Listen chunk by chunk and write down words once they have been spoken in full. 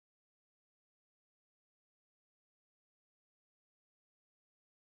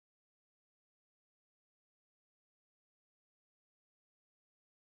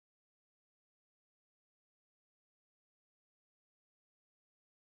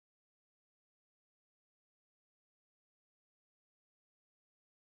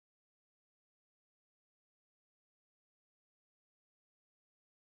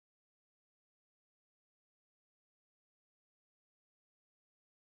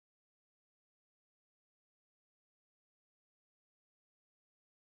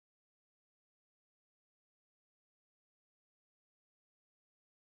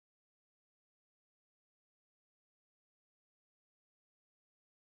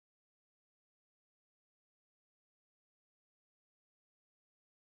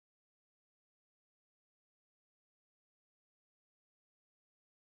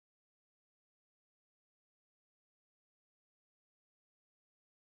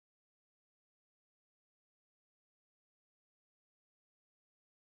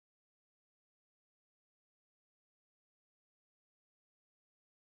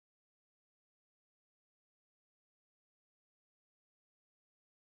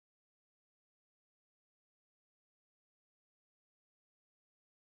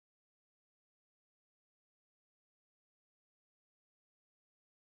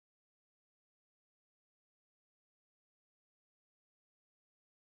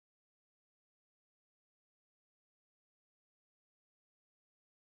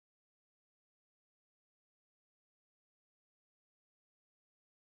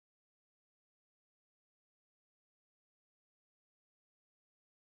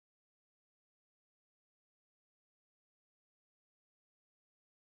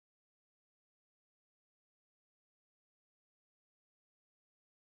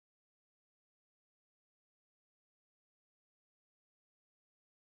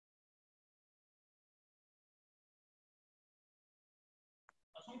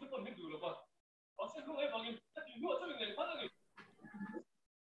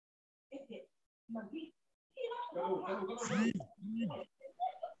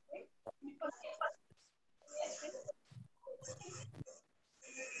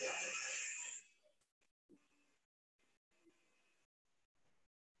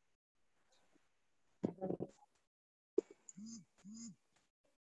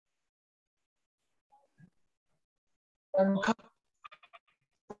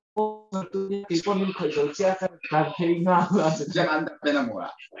People mình khởi đầu xe làm thế nga là chắc ăn đặt bên nào mua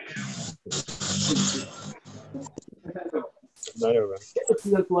à?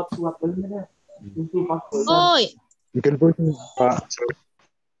 tuat bên này Ôi, Ikan pun Pak.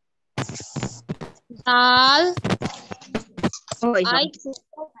 Tal. Ôi, Ai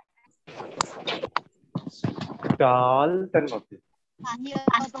Dal dan roti.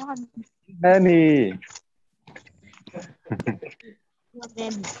 Nani.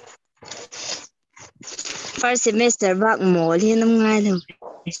 first semester bác mổ thì năm ngay thôi.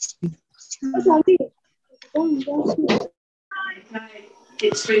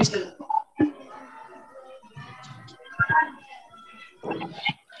 It's written.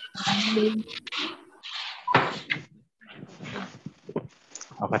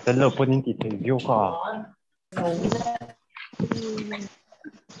 Apa telur pun ini kita juga.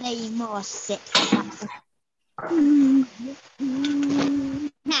 đây mò sẽ.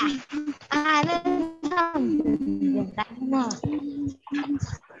 À nó nào.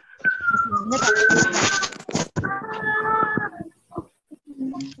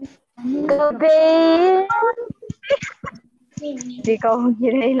 Thì câu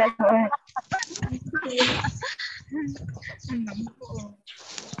như đây là thôi.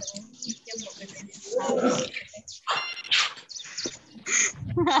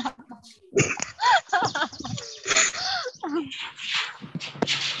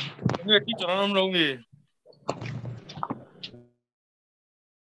 Người khi chọn năm đâu nhỉ?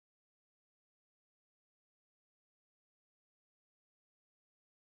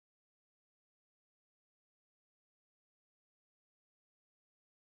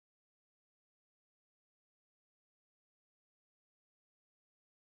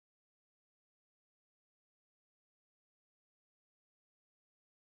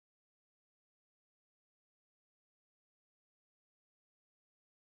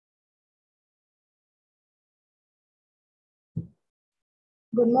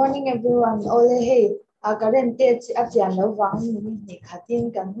 Good morning everyone. Ole hey, current stage achian lo wang ni khatin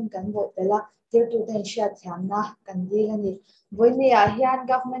kan hun kan vote pela tier 2 ten sha thiam na kan di hani voini a hian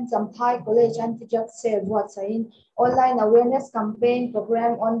government champhai college anti drug sale what sain online awareness campaign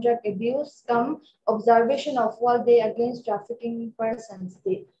program on drug abuse come observation of world day against trafficking persons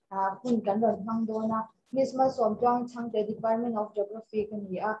di hun kan ron mang dona misma somtwang changte department of geography kan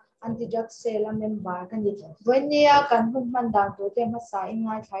ya anti drug sale a member kan di voini a kan hun man dang to te ma sa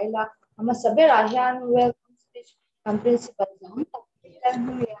ingai thaila ama sabera hian welcome speech kan principal jang tak hian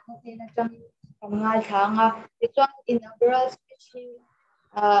hu ya na chang ngai thanga itong inaugural speech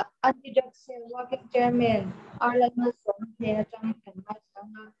anti drug sale working chairman Arlan Mason na chang kan ngai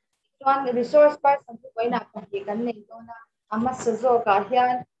thanga itong resource person ko ina kan di kan nei dona ama sazo ka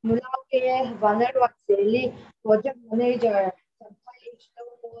hian mula ke valer wa seli project manager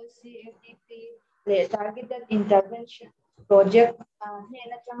policy FDP le targeted intervention project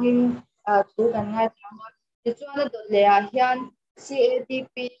na changin tu kan ngai thanga chuan do le a hian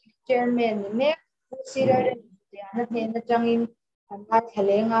CADP chairman ne consider na changin kan ngai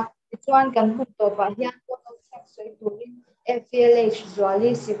thalenga chuan kan hu to pa hian ko soi turin FLH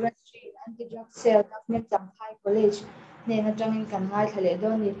Zwali Secretary anti drug sale government Changhai College ne na changin kan ngai thale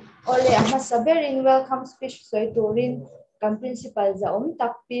doni ole ama saberin welcome speech soi turin kan principal za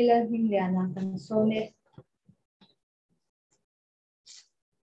tak pilan hingliana kan sone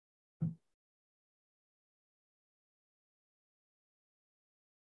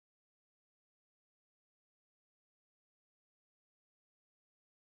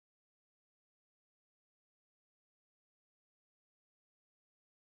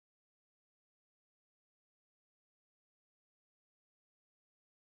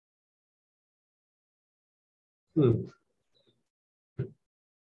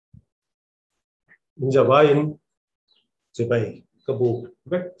Jabain sebai kabu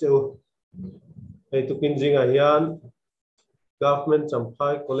vek châu ai tukin jinga hian government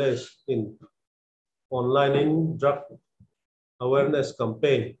Champhai College in online in drug awareness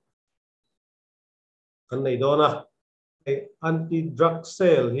campaign kan nei dona anti drug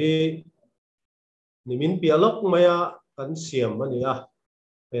sale hi nimin pialok maya kan siam ania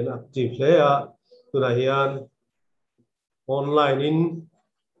en active le a tuna hian online in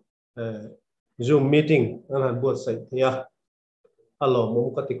Zoom meeting an han buat sai thia alo mum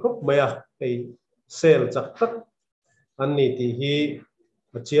ka ti khop maya ei sel chak tak an ni ti hi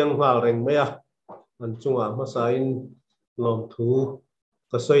chiang hwal reng maya an chunga ma sa in lom thu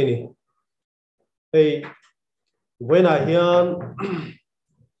ka soi ni ei when I hian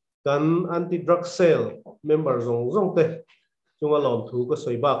kan anti drug cell member zong te chunga lom thu ka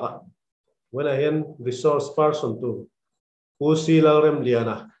soi ba ka when I hian resource person tu usi lalrem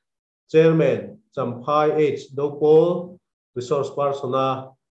liana chairman champhai h dopol resource persona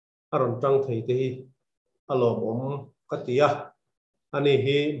aron tang thei te hi alom katia ani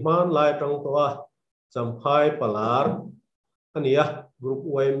hi man lai tang to a champhai palar ania group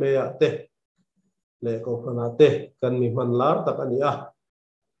way me te le ko khana te kan mi man lar tak ania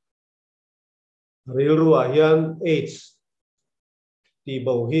ril ruwa hian h ti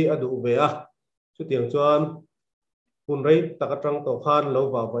bo hi adu be a chu tiang chuan hun rei takatang to khan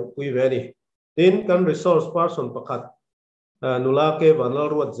lo ba bai pui ve ni tin kan resource person pakhat nula ke banal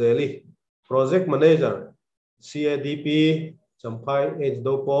ruat zeli project manager CADP champhai h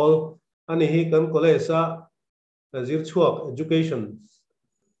dopol ani hi kan college a zir chuak education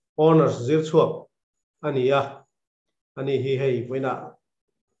honors zir chuak ania ani hi hei poina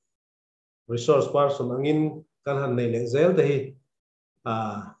resource person angin kan han nei le zel te hi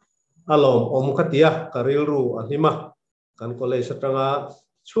alom khatia karil ru ahima kan college atanga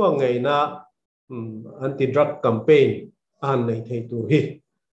chuang ngei na anti drug campaign an nei thei tu hi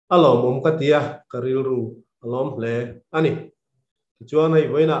alom katia karil ru alom hle ani chuan hei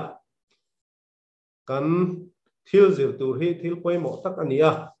voina kan thil zir tur hi thil poimo tak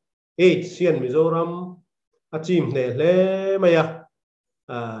ania h sian mizoram achim hne hle maya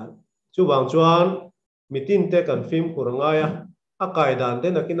chu wang chuan mitin te kan film kurangaya akai dan te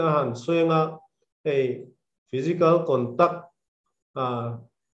nakina han soenga ei physical contact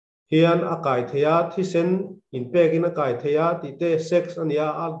hian akai theya thisen inpek in akai theya ti te sex ania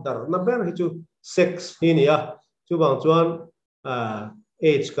dar na ber hi chu sex hi nia chu wang chuan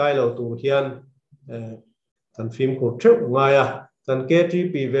age kai lo tu hian kan film ko theu ngaya kan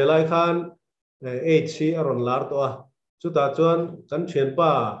KTP velai khan age hi aron lar to a chu ta chuan kan thian pa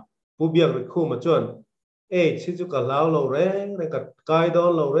pubiak ri khu ma chuan age hi chu ka lau lo reng ka kai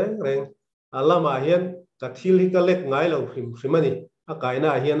don lo reng alama hian ka thil hi ka lek ngai lo hrimani akai na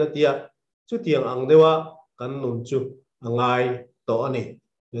hian atia chu tiang ang dewa kan nun chu angai to ani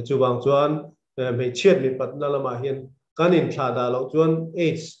chu wang chuan me chiat mi pat na lama hian kan in thla da lo chuan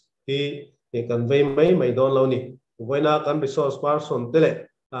age hi kan vei mai don lo ni voina kan resource person tele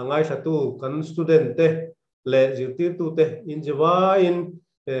ngai thatu kan student te le zirtir tu te in jewa in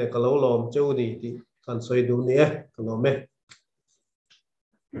kalo lom cheu ni ti kan soi du ni kalome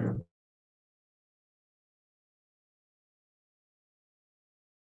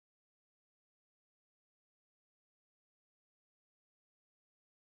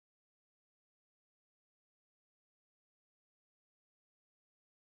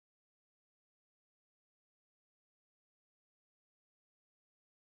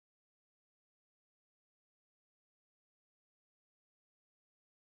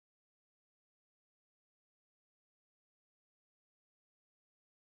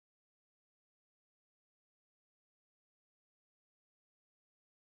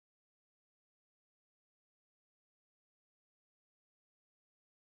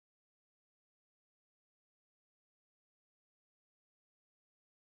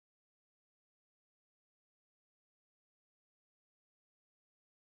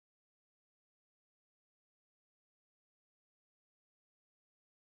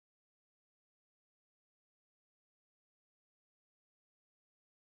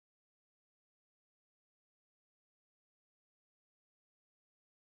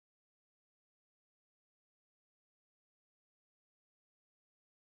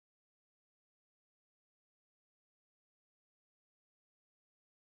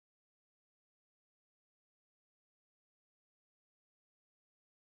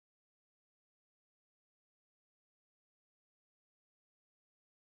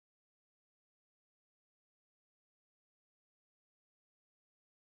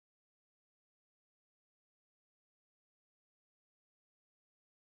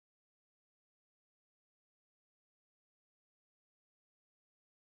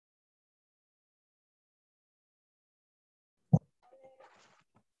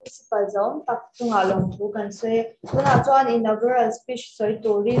principal zone tak chunga lom thu kan se tuna chuan inaugural speech soi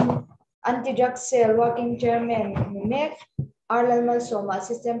turin anti drug cell working chairman mek Arlalmal Soma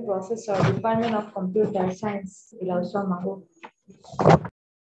assistant professor department of computer science ilaw soma ho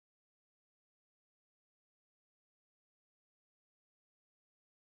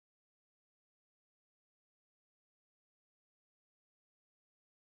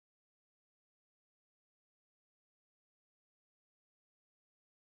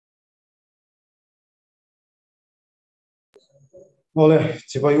Ole,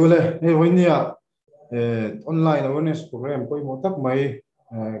 chibai ule, winia online awareness program koi motak mai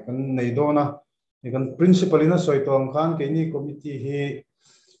kan nei dona kan principal ina soitong khan ke ni committee hi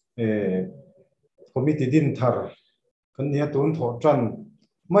committee din thar kan nia tun tho tran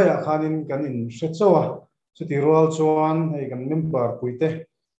maya khanin kan in hretsowa chuti rual chuan hei kan member puite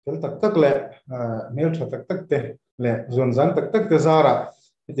kel tak tak le mail tha tak tak te le zon zan tak tak te zara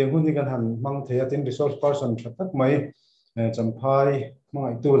te hun kan han mang thea tin resource person tha tak mai champhai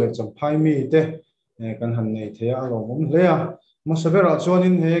mai tu le champhai mi te kan han nei thea alo mom hlea ma severa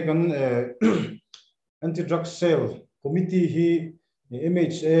chuanin he kan anti drug sale committee hi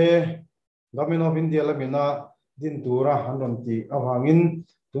MHA government of India lamina din tura hanon ti awangin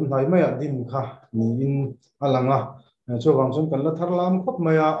tun hnai maya din kha ni in alanga chu wangchon kan la tharlam khop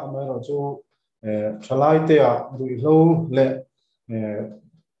maya amaro chu thalai te a rui hlo le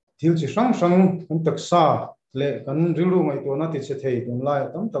thil chi sang sang kan taksa le kan rilu mai to na ti che thei tun lai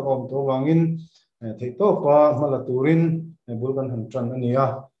tam takom to wangin thei to pa mala turin bulkan han tran ania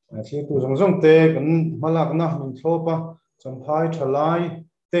thil tu zong zong te kan malak na min thlopa champhai thalai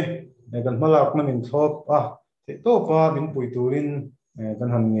te kan malak na min thlop a thei to pa min pui turin kan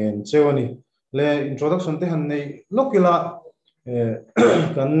han ngen chewani le introduction te han nei lokila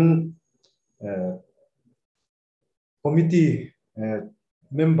kan committee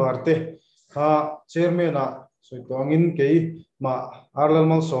member te ha chairman a soitongin ke ma arlal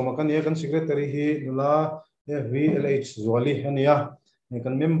mal soma kan ye kan secretary hi nula VLH zwali ania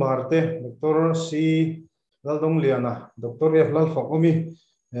kan member te dr c laldong liana dr f lal fokomi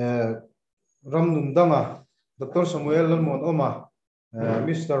ram nundanga dr samuel lalmon oma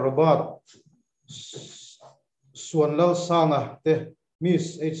mr robert suanlal sanga te miss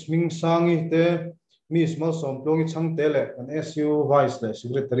h ming sangi te Miss Malsom plongi chang tele an SU vice le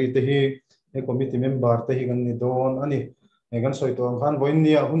secretary te hi e committee member te hi gan ni don ani e gan soi to khan boin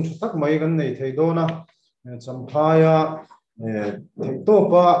nia hun tak mai gan nei thei dona champhaya thei to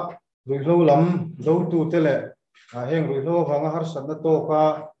pa ruilo lam do tu tele a heng ruilo wanga har sat na to ka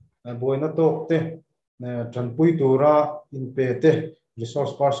boina tok te tran pui tura in pe te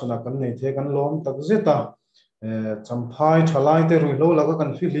resource person kan nei the kan lom tak zeta champhai thalai te ruilo laga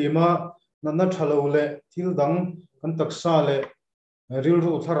kan fi hlima na thalo le thil dang kan taksa le ril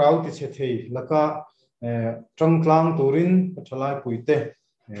ru tharau ti che thei laka tangtlang turin thalai puite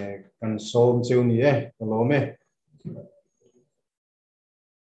kan som cheu ni e lome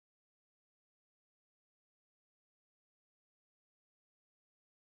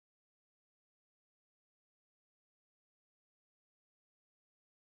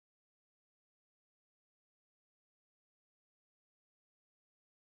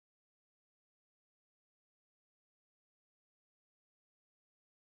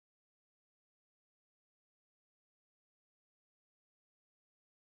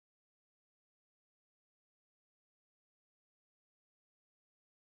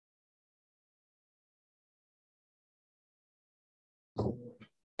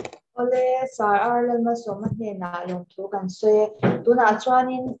Ole sar arlan ma so ma he na lom thu kan se tuna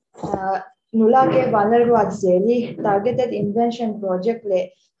chuanin nula ke banner wa zeli targeted invention project le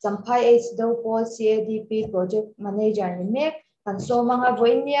champhai h do pol CADP project manager ni me kan so manga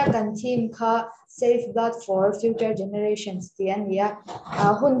voinia kan team kha safe blood for future generations tian ya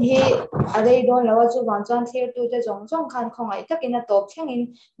hun hi adei don lawa chu wan chuan thir tu te jong jong khan khongai takina top thengin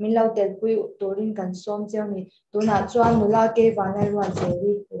min lo tel pui turin kan som cheu ni tuna chuan nula ke banner wa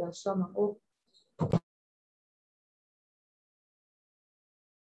zeli la so ma u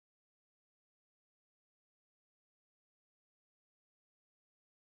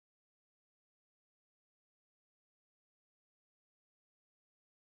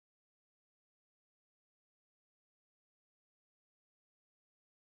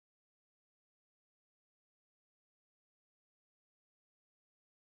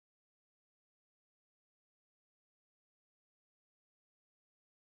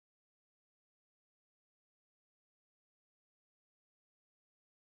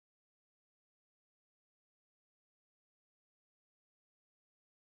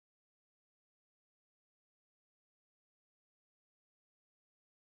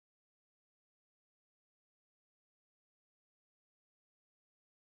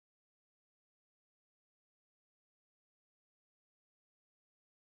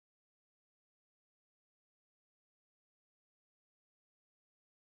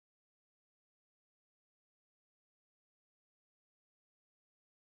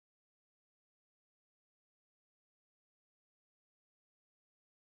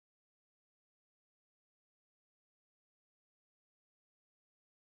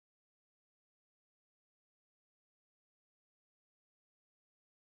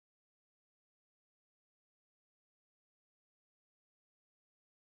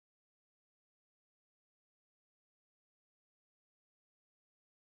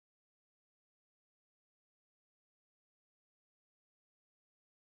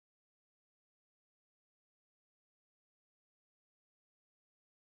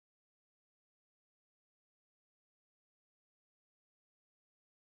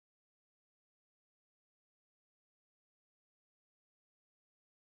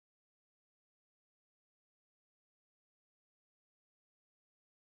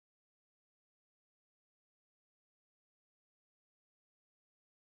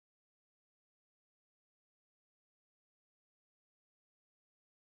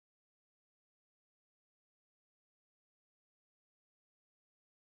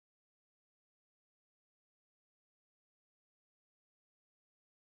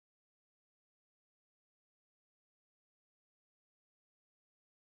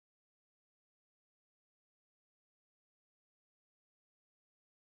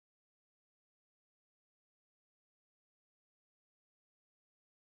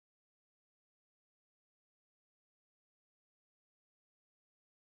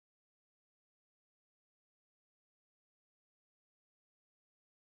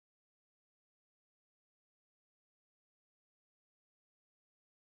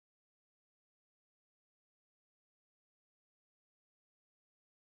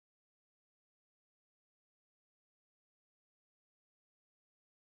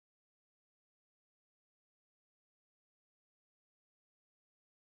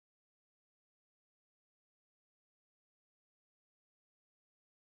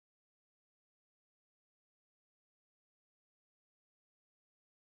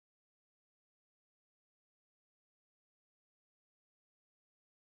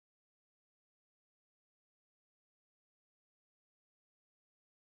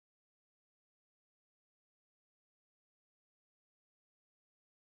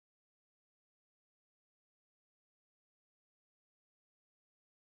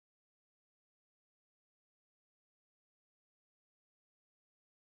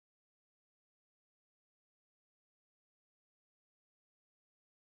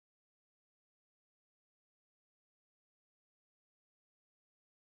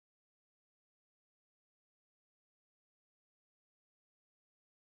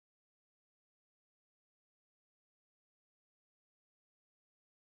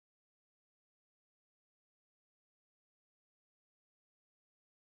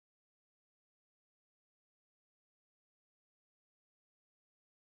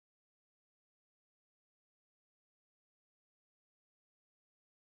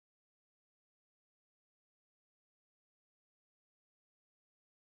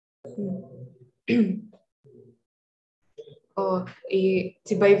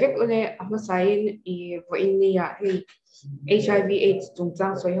Tibaivek ule amasain voin niya HIV/AIDS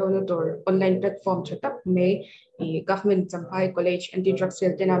tungchang soiho tor online platform chatak me government Champai College anti-drug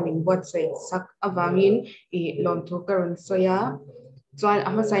cell tenamin bot sai sak awangin lom thu karon soya chuan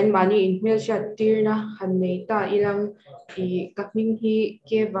amasain mani in hmel shat tirna hanmei ta ilang kapning hi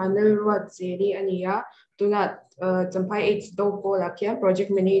ke vanal ruat zeri ania tuna Champai AIDS do pola kiam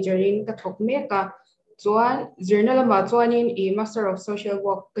project manager in ka thok me ka chuan journal ma chuanin master of social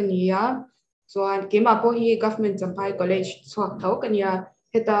work kania chuan kema po hi government Champai College chuak tho kania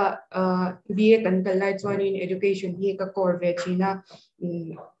heta BA kan kalai chuanin education hi ka core ve china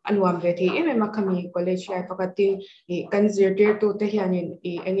anuam ve thi em khami college lai pakati kan zirtir tu te hianin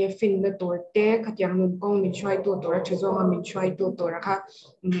enge fin na tur te khatyang nun kong min chwai tu tor chizonga min chwai tu tor kha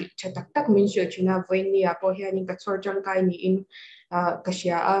chatak tak min shil china voinia po hianin ka chor jang kai ni in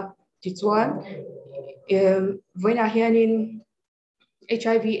kashia a tichuan voina hianin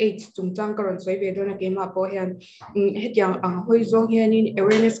HIV/AIDS tungchang karon soi ve dona kema po hian hetyang ang hoi zong hianin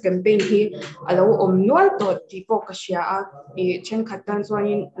awareness campaign hi alo om nual to ti po kashia a chen khatan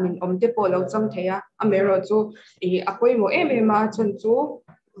chuanin min omte po lo chang theya amero chu apoi mo ma chan chu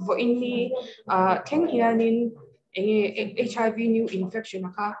vo inni theng hianin HIV new infection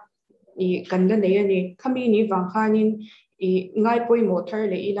kha kanda nei ani khami ni wang khanin ngai poi mo thar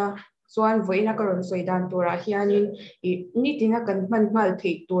le ila chuan voina karon soidan tura hianin ni tina kan man mal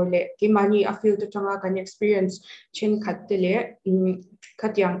thei tur le ki mani a feel to changa kan experience chen khatte le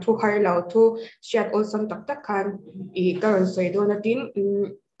khatyang thu har lau thu shat all sam tak tak khan karon soidona tin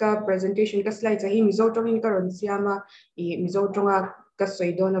ka presentation ka slides hi mizo tongin karon siama mizo tonga ka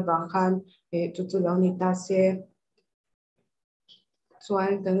soidona bang khan chu chu lo ni ta se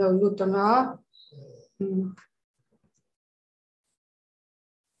chuan kan lo lu tanga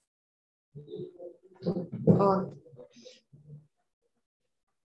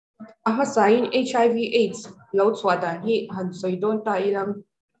amasain HIV/AIDS lo chwadan hi han soidon ta ilang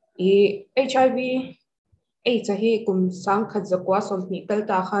HIV/AIDS hi kum sang khat zakwa somni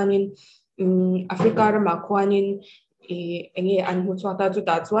kalta khanin Africa rama khwanin enge anhu chwata chu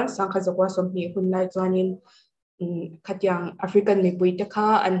ta chuan sang khat zakwa somni hunlai chuanin khatyang African nipui te kha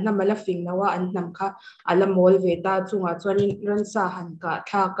an namala fing nawa an nam kha ala mol veta chunga chuanin ransa han ka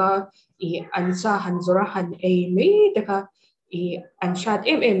tha ka ansa han zora han ei mei te kha an shat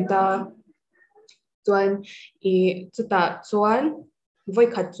em ta chuan chuta chuan voi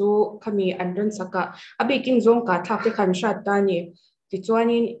khat chu khami an ran saka abikin zong ka thak te khan shat ta ni ti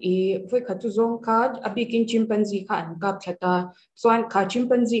chuanin voi khat chu zong ka abikin chimpanzee kha an kap thata chuan kha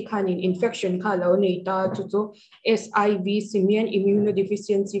chimpanzee khan in infection kha lo nei ta chu SIV simian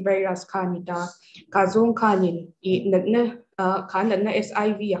immunodeficiency virus kha ni ta ka zong khan in natna khan natna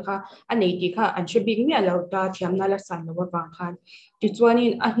SIV kha anei ti kha an shebik mi alo ta thiamna la san lo wa khan ti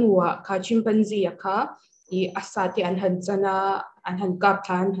chuanin a hnuwa kha chimpanzee kha asati an han chana an han kap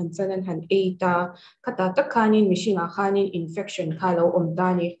than han chan an han eita khata tak khanin mishinga khanin infection kha lo omda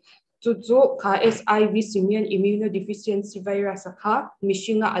ni chu kha SIV simian immunodeficiency virus kha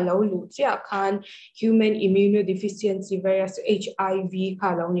mishinga alo lu chia khan human immunodeficiency virus HIV kha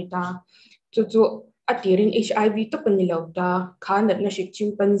lo ni ta chu atirin HIV to panilo ta khan na shik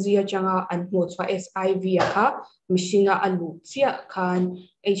chimpanzee changa an mo chwa SIV kha mishinga alu chia khan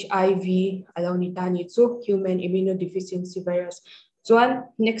HIV alo ni ta ni chu human immunodeficiency virus chuan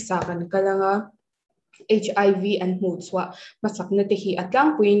next sakan kalanga HIV an mu chwa masakna te hi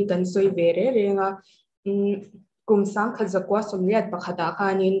atlang puin kan soi vere renga kum sang khazakwa somriat pakhata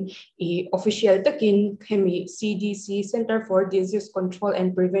khanin official takin khemi CDC Center for Disease Control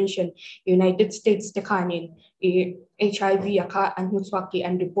and Prevention United States te khanin HIV akha an mu chwa ki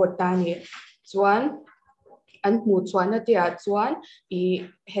an report ta ni chuan an mu chuan te a chuan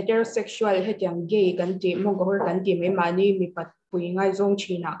heterosexual hetyang gay kan ti mongor kan ti me mani mi pat puingai zong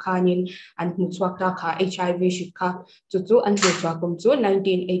china khanin an mu chuak ta kha HIV shikha chu an mu chuak kum chu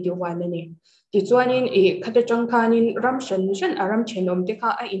 1981 ani ti chuanin khata chang khanin ram shan aram chenom te kha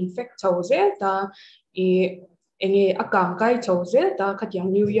a infect chauze ta enge akang kai chauze ta khatyang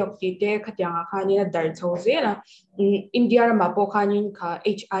New York ti te khatyang khanin dar chauze la India ma po khanin kha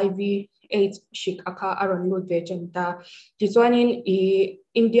HIV AIDS shik akha aron lut ve chanta ti chuanin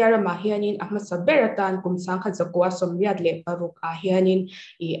India rama hianin ahma saberatan kum sang kha zakwa somriat le paruk a hianin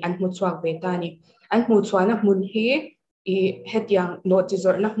an mu chuak ve ta ni an mu chuana mun hi hetyang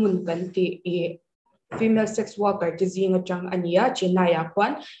notizor na mun kan ti female sex worker ti zinga chang ania chinaya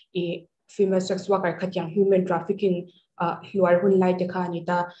kwan female sex worker khatyang human trafficking luar hun lai te khani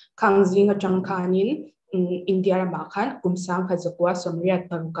ta khang zinga chang khanin India ma khan kumsang kha zakwa somriat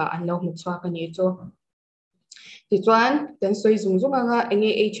paruka anlo muchwa kani cho ti chuan kan soi zungzung anga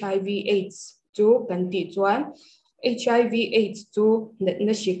enge HIV AIDS chu kan ti chuan HIV AIDS chu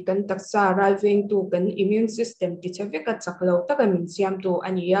na shik kan taksa ralveng tu kan immune system ti chaveka chaklo taka min siam tu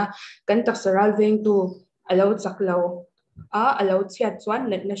ania kan taksa ralveng tu alo chaklo alo chiat chuan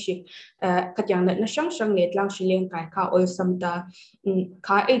na shik katyang na shang shang net lang shileng kai kha ol samta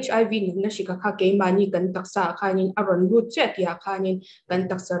kha HIV na shika kha ke mani kan taksa khanin aron lut chet ya khanin kan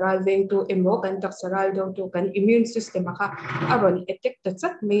taksa ralveng tu emo kan taksa ral do tu kan immune system kha aron attack ta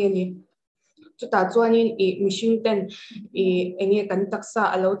chat me ni chuta chuanin mihring ten enge kan taksa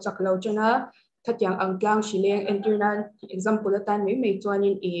alo chaklo chana khatyang angtlang shileng internal example atan me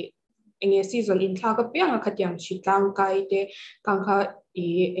chuanin enge season in thla ka piang khatyang shitlang kai te kangkha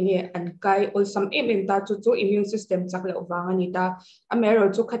enge an kai ol sam em ta chu immune system chaklo wangani ta amero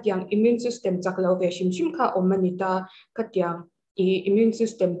chu khatyang immune system chaklo ve shim kha omani ta khatyang immune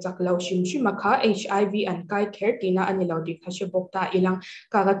system chaklo shim kha HIV an kai ther tina anilo di khashe bokta ilang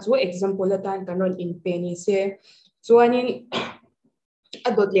kaga chu example atan kanon in peni se chuanin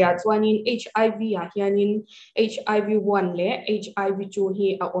adot le chuanin HIV ya hianin HIV1 le HIV2 hi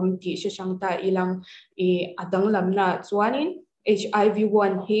a omti shangta ilang adang lamna chuanin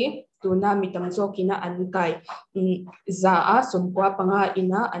HIV1 hi tuna mitam zokina ankai za a somkwa panga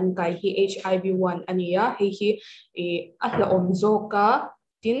ina ankai hi HIV1 ania hi ahla omzoka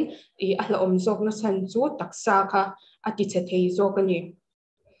tin ahla omzok na san chu taksa kha ati chethei zokani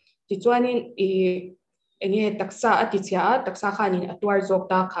ti chuanin enge taksa ati chia taksa khanin atwar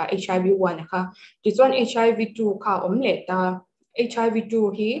zokta kha HIV1 kha ti chuan HIV2 kha omle ta HIV2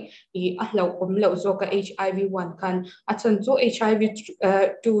 hi ahlo omlo zoka HIV1 khan achan chu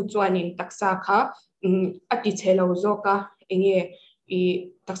HIV2 chuanin taksa kha ati chelo zoka enge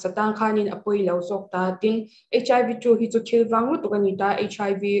taksa tang khanin apoi lo zokta tin HIV2 hi chu thilwang lu tukani ta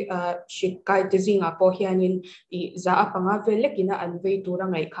HIV shikai te zinga po hianin za apanga velekina anvei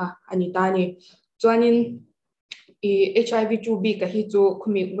turangai kha anita ni chuanin HIV2B ka hi chu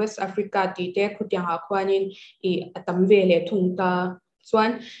khumi West Africa ti te khutyanga khwanin atam vele thungta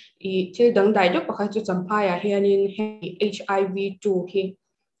chuan thil dang dai dok pakha chu champhaya hianin HIV2 hi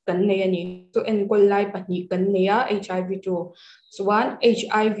kan nei ani chu en kol lai pahni kan neya HIV2 chuan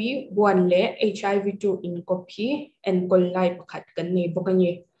HIV1 le HIV2 in copy en kol lai pakhat kan nei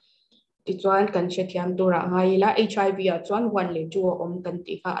bokani ti chuan kan shethiam tura ngaila HIV a chuan 1 le 2 om kan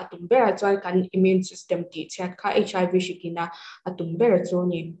ti kha atum bera chuan kan immune system ti chat kha HIV shikina atum bera chu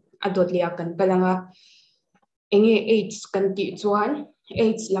ni adot lia kan kalanga enge AIDS kan ti chuan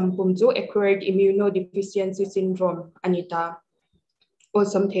AIDS lampum chu acquired immunodeficiency syndrome anita or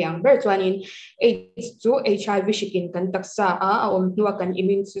something ber chuanin AIDS chu HIV shikin kan taksa a om nuwa kan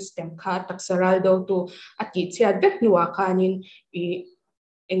immune system kha taksaral do tu ati chiat bek nuwa khanin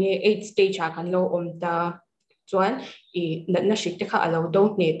enge 8 stage a kan lo omta chuan na shikte kha alo do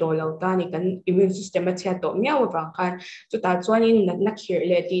ne to lo ta ni kan immune system a chia to miaw wa khan chuta chuanin na khir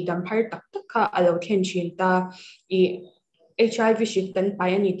le ti dam har tak tak kha alo thlen shin ta HIV shik kan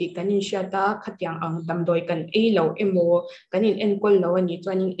payani ti kanin shata khatyang ang damdoi kan e lo emo kanin enkol lo ani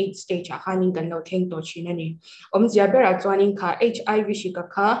chuanin 8 stage a khanin kan lo thleng to chinani omzia bera chuanin kha HIV shika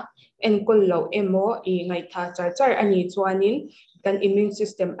kha enkol lo emo ngai tha char ani chuanin kan immune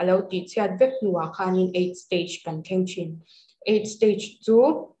system allow ti chiat vek nuwa khanin 8 stage kan thlengchin 8 stage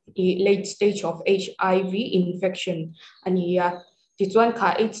 2 late stage of HIV infection ania ti chuan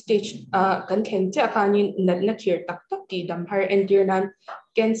kha 8 stage kan thleng cha khanin na thir tak tak ti dam har internal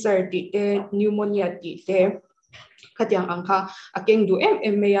cancer ti te pneumonia ti te khatyang angkha akeng du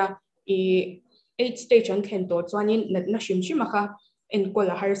meya 8 stage an thlen to chuanin na shim kha en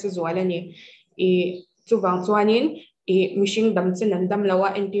kola har se zwalani chuwang chuanin mishing dam chen an dam lawa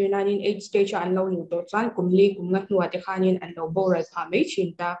internal in 8 stage an lo nu to chuan kumli kumnga hnuwa te khanin an lo boral pha mai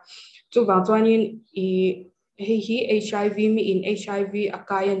chinta chuwang chuanin hi HIV mi in HIV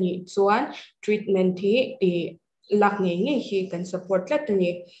akaya ni chuan treatment hi lak nge hi kan support lat ni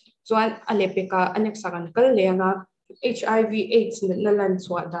chuan alepeka anek sakan kal lenga HIV AIDS na lan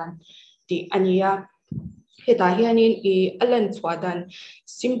chwadan ti ania heta hianin alan chwadan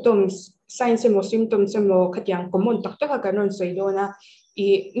symptoms signs emo symptoms emo khatyang common tak tak kanon soidona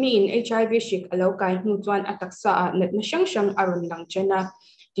mi in HIV shik alo kai hnu chuan ataksa na shang shang aron lang chena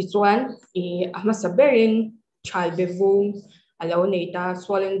ti chuan ahma saberin chal bevung alo neita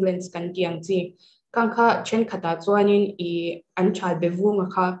swollen glands kan tiang chi kangkha chen khata chuanin an chal bevung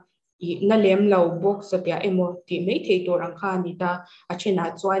kha na lem lo box satia emo ti mei thei to rang kha ni ta achena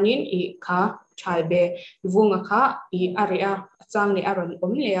chuanin kha chalbe vunga kha area chang ni aron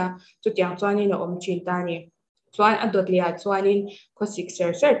om lea chu tiang chuanin om chin ta ni chuan adot lia chuanin kho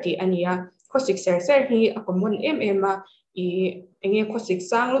sixer ti ania kho sixer hi akomun a enge kho six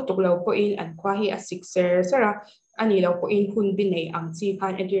sang lu tuk lo po in an khwa hi a sixer sara ani lo po in hun bin nei ang chi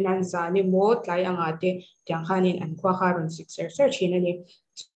khan adrenan za ni mo tlai anga te tiang khanin an khwa kha ron sixer chin ani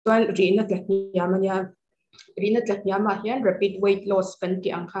chuan rina tlahniama hian rapid weight loss kan ti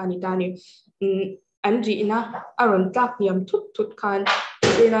ang khani ta ni an rina aron tlak niam thut khan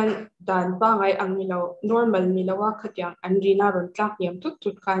adrenan dan pa ngai ang ni lo normal ni lawa khatyang an rina ron tlak niam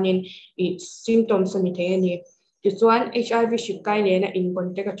thut khanin symptoms ani the ani chuan HIV shikai le na in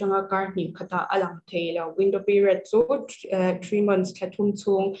contact atanga kar ni khata alang theilo window period so 3 months thathum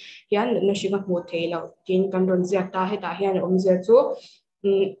chung hian na shiga mu theilo tin kan ron zia ta heta hian om zia chu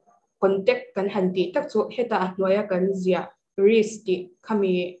contact kan hanti tak chu heta noya kan zia risk ti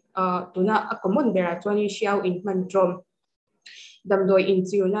khami tuna common bera chuani shiau in man trom damdoi in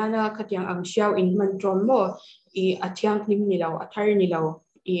chiuna na khatyang ang shiau in man trom mo athiang nim ni lo athar ni lo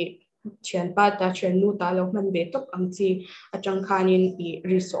thian pa ta thian nu ta lo man be tok ang chi atang khanin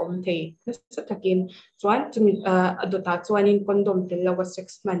risom thei sa takin chuan chumi adota chuanin condom tel lo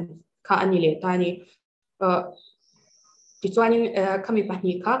 6 month kha ani le ta ni ti chuanin khami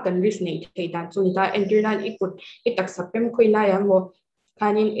pahni kha kan risk nei thei dan chuni ta internal ikut itak sapem khoina ya mo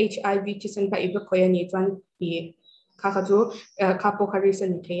khanin HIV ti san pa iba khoyani chuan kha chu kha po khari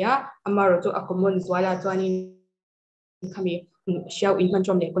san theya amaro chu akomon zwala chuanin khami shiau in man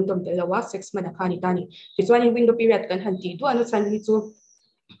chom le condom tel lawa 6 month khani tani ti chuanin window period kan hanti tu anu chan hi chu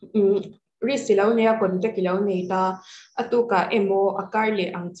risk lo ne a contact lo nei ta atuka emo akar le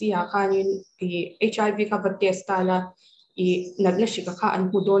ang chi ha khanin HIV ka test la natna shika kha an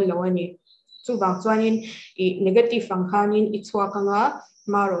hudon lo ani chu bang chuanin negative ang khanin ichwa kanga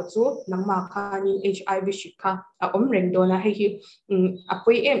maro chu nangma khanin HIV shika a om reng dona hi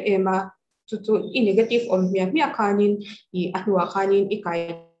apoi em chu negative om mia khanin ahwa khanin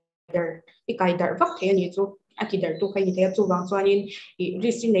ikai dar vak the ani chu akidar tu khai ni the chu bang chuanin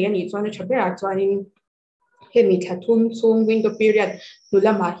risk nei ani chuan chabera chuanin hemi thathum chung window period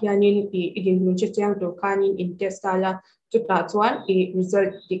nulama hianin idin nun che chang to khanin in testala chuta chuan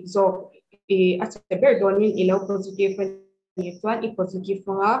result tikzo acheber donin ilo positive ni chuan positive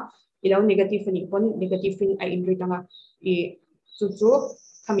nga ilo negative ni pon negative in a in ritanga chu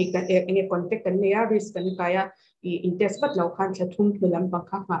khami ka enge contact kan neya risk kan kaya in test bat lo khan thathum nulam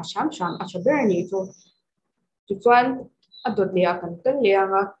bangkha ma sham acheber ni chuan adot lea kan kan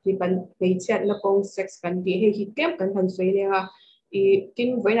leanga ti ban pei chat na kong sex kan ti hi kem kan han sei leanga tin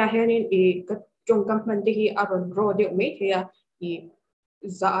voina hianin ka chong kam man te hi aron ro de me thea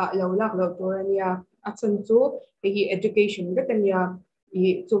za lo lak lo torania achan chu hi education ga tania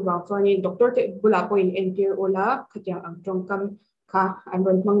chu wang chuanin doctor te bula point enter ola khatyang ang chong kam kha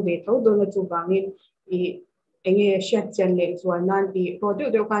anron mang ve tho do na chu wangin enge shat chen le chuanan ro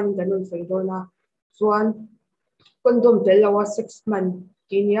de khan ganun sei do na chuan condom tel lawa 6 month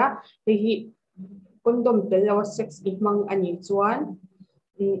tinia hi condom tel lawa 6 imang ani chuan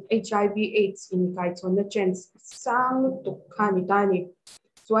HIV AIDS in kai chona chance sang tu khani tani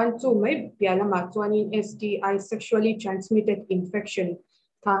chuan chu mai pialama chuanin STI sexually transmitted infection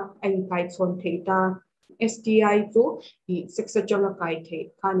tha an kai chon theita STI chu sex atanga kai the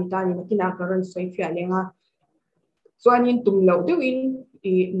khani tani makina karan soi fia lenga chuanin tumlo deuin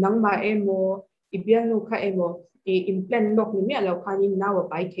nangma emo ibianu kha emo implant nok ni me lo khanin nawa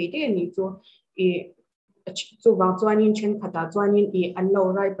pai thei te ni chu wang chuanin chen khata chuanin an lo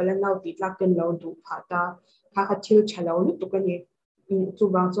rai pala nau ti tlak ten lo du phata kha thil chalo lu tukani chu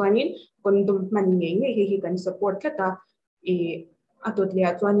wang chuanin condom man nge hi kan support khata atot le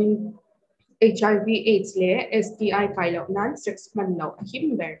chuanin HIV AIDS le STI kai lo nan 6 man lo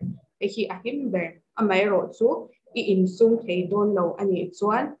himber hi a himber amai ro chu in sung thei don lo ani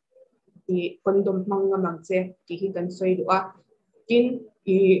chuan condom manga mangche ti hi kan soi do a tin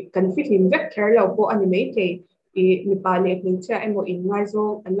kan fit him vek kher lo po ani mai the mi pa le ning cha emo in ngai zo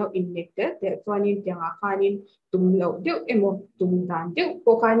an lo in nek te chuanin tianga khanin tum lo deu emo tum dan deu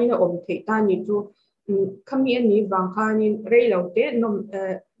po khanin om thei ta ni chu khami ani wang khanin rei lo te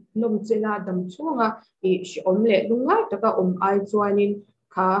nom chena dam chunga shi om le lunga taka ai chuanin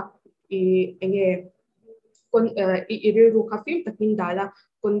kha enge kon iriru khafim takin dala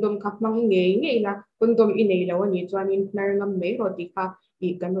condom khapmang nge la condom inei lo ani chuanin narngam mei ro ti kha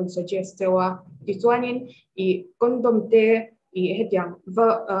kanon suggest chewa ti chuanin condom te hetiang va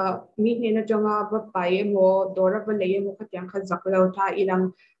mi ne na jonga va pai mo dora va le mo khatiang kha zaklo tha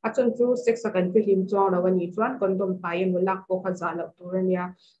ilang achon chu sex kan fi him chong lo ni chuan condom pai mo lak ko kha za lo turania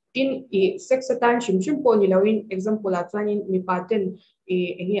tin sex tan shim po ni lawin example a chuanin mi paten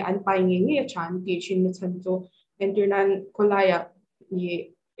engi an pai nge chan ti chin na chan chu entunan kolaya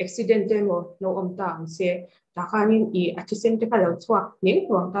accident mo no om ta ang se ta khanin accident ka lo chwa ne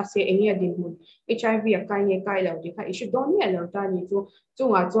tuang ta se engi adin mun HIV a kai nge kai lo di kha isu don ne lo ta ni chu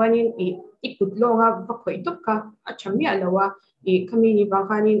chunga chuanin ikut longa va khoi tuk ka a chami alawa khami ni ba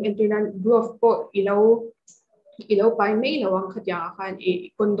khanin entunan growth po ilo pai mai lo ang khatya khan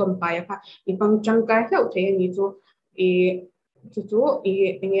condom pai kha pang changkai hlau the ni chu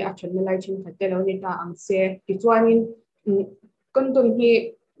engi a chan lai chin khatte lo ni ta ang se ti chuanin condom hi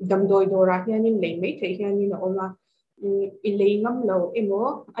damdoi dora hianin lei mai the hianin oma ilei ngam lo emo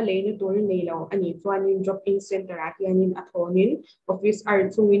a lei na tur nei lo ani chuanin drop in center a hianin a thonin office ar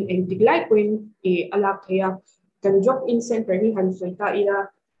chungin entik lai kuin alak theya kan drop in center ni han soita ila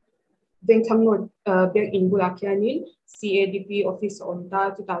bank thamno bank in bula hianin CADP office on ta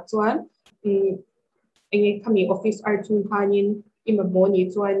chuta chuan engi khami office ar chung khanin ima moni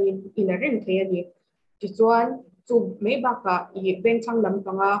chuanin ina rem theani ti chuan chu mai ba ka bank thang lam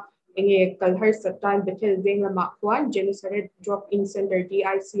panga engi kalhar satan betel veng lama kwan Genesaret drop in center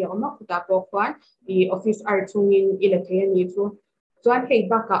DIC ama khuta po kwan office ar chungin ila theani chu chuan hei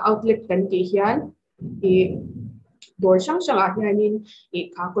ba ka outlet kan ti hian dor sang sang a hianin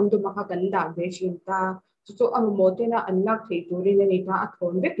kha condom kha kan da ve shin ta chu amotena anlak thei turin ani ta a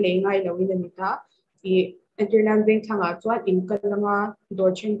thon vek le ngai lo in ani ta Enterland bank thanga chuan in kalanga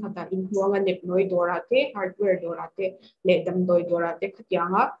dor chen khata in huanga nep noi dorate hardware dorate le dam doi dorate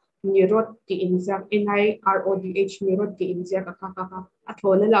khatianga nirot ti injak NIRODH nirot ti injak ka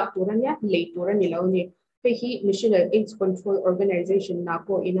athona la turania le turani lawni hi National AIDS Control Organization na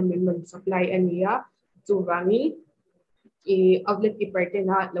ko in a minimum supply ania chuwangi outlet iparte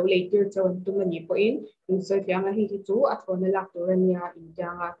na lo later chon tumani po in so fianga hi chu athona la turania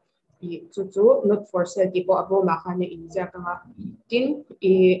injanga chu not for sale tipo abo makhane inja kanga tin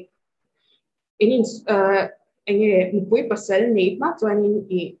inin enge nupui pasal nei ma chuanin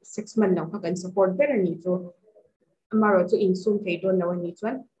 6 month lang kan support better ni chu amaro chu insum thei don lawan ni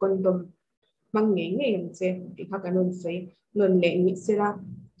chuan condom mangnge nge yang che ti kha kanon sei non le ni sera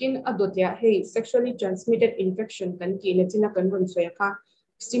tin adotia hey sexually transmitted infection kan ki le china kan ron soya kha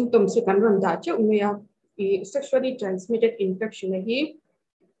symptoms se kan ron da che umeya sexually transmitted infection hi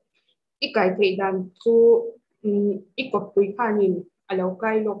ikai thei dan chu ikop pui khanin alo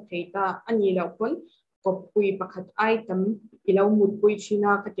kai lok thei ta ani lo kon kop pui pakhat ai tam ilo mut pui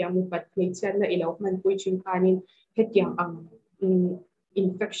china khatia mu pat nei chen na ilo man pui chin khanin hetiang ang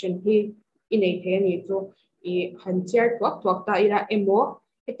infection hi inei the ni chu han chiar tuak ta ira emo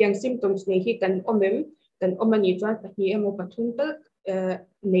hetiang symptoms nei hi kan omani chuan pahni emo pathum ta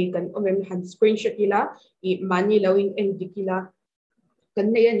nei kan omem han screenshot ila mani lo in endikila kan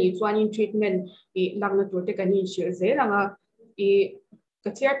nei ani chuanin treatment langna turte kan in share zelanga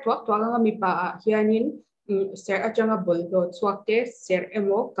kachiar tuak anga mi pa hianin ser achanga boldo chuakte ser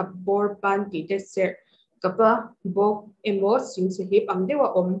emo kapbor pan ti te ser kapa bok emo singse hip ang dewa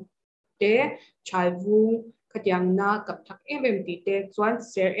om te chalvu katiang na kapthak emem ti te chuan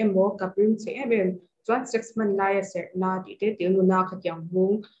ser emo kaprim che emem chuan 6 man lai ser na ti te tiluna katiang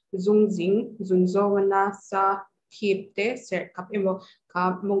bung zungjing zunzongana sa hip te ser kap emo ka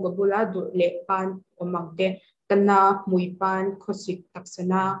mongobula du le pan omangte kana muipan khosik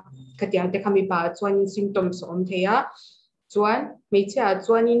taksana katiang te khami pa chuan symptoms om theya chuan meicha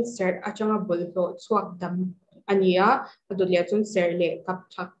chuanin ser achanga boldo chuak dam ania adulia chun ser le kap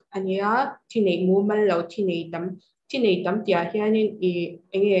thak ania thinei mu mal lo thinei dam tia hianin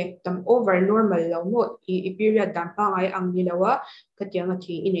enge tam over normal lo mo period dam pa ngai ang ni lawa katianga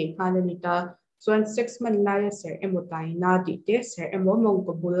thi inei khanani ta chuan 6 man lai ser emo tai na ti te ser emo mong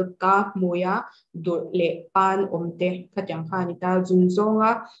ko bul ka moya dur le pan omte khatyang khani ta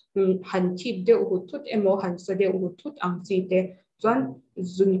zunzonga han thip de uhutut emo han sa de uhutut ang chi te chuan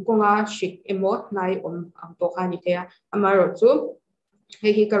zunkonga shik emo nai om ang to khani te amaro chu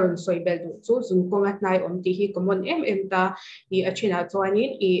hi karon soibel du chu zunkonga nai om ti hi common ta achina chuanin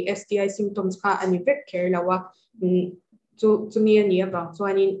STI symptoms kha ani vek care lawa chumi ania bang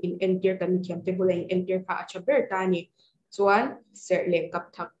chuanin in enter kan thiamte bulai enter kha achaber ta ni chuan ser le kap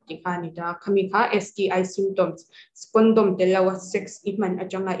thak ti khani ta khami kha STI symptoms condom te lawa sex iman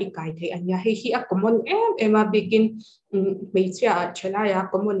atanga ikai the ania hi a common ema begin meichia chelaya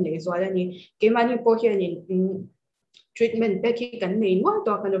common le zwalani kemani po hianin treatment pe ki kan nei no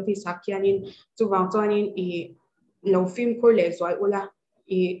to kan office hakyanin chuwang chuanin lo film ko le zoi ula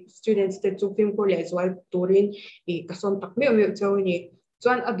I students te chu film ko le zoi turin I kasom tak me me chaw ni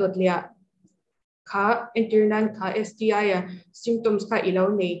chuan adot lia kha internal kha STI symptoms kha ilo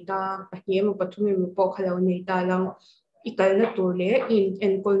nei ta pahniam pathumi mi po khalo nei ta lang ikal na tur le in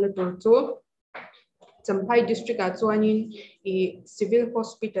enkol na tur chu Champhai district a chuanin I civil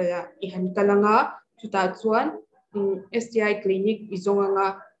hospital I han kalanga chuta chuan STI clinic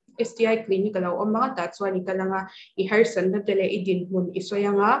izonganga STI clinic alo omanga ta chuan I kalanga I harsan na tele idin mun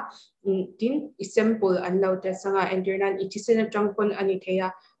isoyanga tin I sample anlo te sanga internal itisen tangpon ani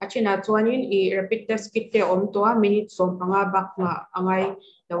theya achina chuanin I rapid test kit te om to minute som panga bak nga angai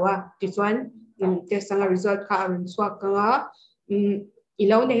lawa ti chuan te sanga result kha arin swak kanga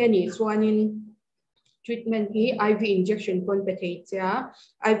ilo ne ni chuanin treatment hi IV injection kon pe thei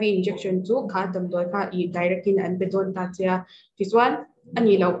IV injection chu kha dam doi kha I direct in an bedon ta cha this one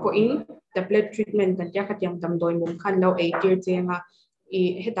ani lo ko in tablet treatment kan ya khatyam dam doi mum khan lo 8 year chenga I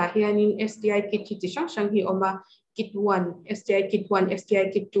heta hianin STI kit chi sang sang hi oma kit 1 STI kit 1 STI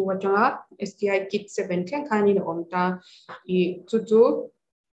kit 2 watanga STI kit 7 theng khanin omta I chu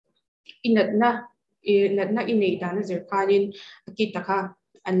inatna inei ta na zer khanin kit takha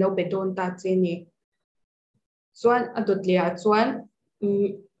an lo bedon ta cheni chuan adot lia chuan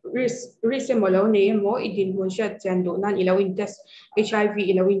risk molo nei mo idin mun sha chan do nan ilo in test HIV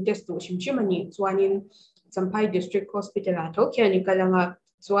ilo in test to shim ani chuanin Champhai district hospital a tho khiani kalanga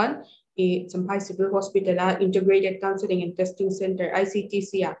chuan I Champhai civil hospital a integrated counseling and testing center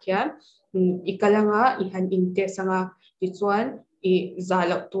ICTC a khia ikalanga I han in test anga ti chuan I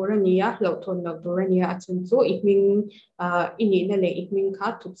zalok turania lo thon lo turania achun chu ihming ini na le ihming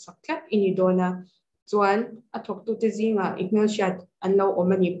kha thup saklat ini dona chuan athok tu te zinga email chat anlo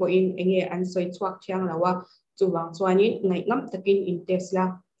omani po in enge an soi chuak thiang lawa chuwang chuanin ngai ngam takin in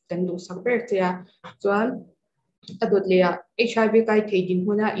tesla kan du sakber tia chuan adot leya HIV kai theidin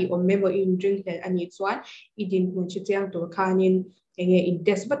huna I omme mo in drink tel ani chuan idin hun chi chiang tur khanin enge in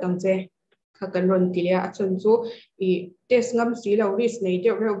test batang che khakan ron tilia achon chu I test ngam si lo risk nei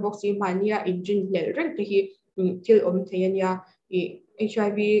de re box I mania in drink lel reng te hi thil om theiania I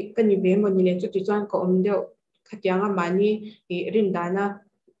HIV kan ni be mo ni le chu ti chuan ko om deuh khatianga mani I rin dana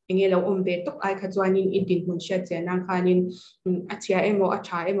enge lo om be tok ai kha chuanin idin hun sha chena khanin achia emo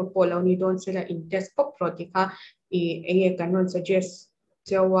acha emo polo ni don sela in test pop protika I enge kan ron suggest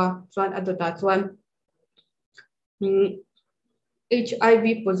chewa chuan adota chuan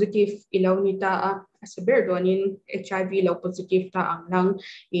HIV positive ilo ni ta a saber donin HIV lo positive ta ang lang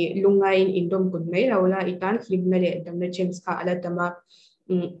I lungain indom kun mai lo la itan hlim na le dam na james kha ala tama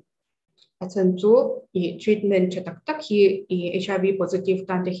achan chu I treatment chatak tak hi I HIV positive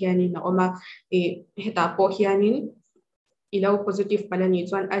tan te hianin na oma I heta po hianin ilo positive pala ni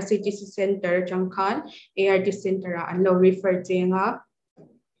chuan ICTC center changkhan ART center an lo refer chenga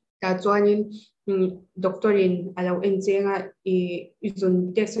ta chuanin doctorin alo en chenga I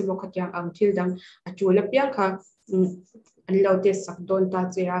izun test mo khatyang ang thil dang achula piang kha an lo test sak don ta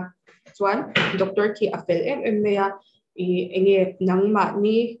chea chuan doctor ki afel meya I enge nangma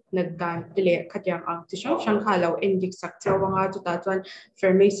ni nagdan tile khatyang ang chi sang kha lo en dik sak chawanga chu ta chuan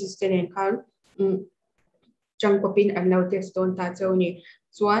pharmacist ten khan changpopin an lo test don ta chawni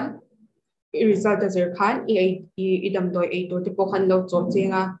chuan result azir khan idam doi 8 to te pokhan lo chom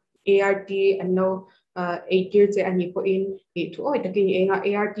chenga ART anno 8 years ani po in thu oi takin enga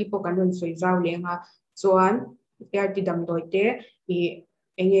ART po kanon soi zaw lenga chuan ART dam doite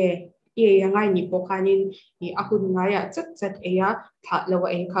enge yangai ni po khanin ahun ngaya chat eya tha lawa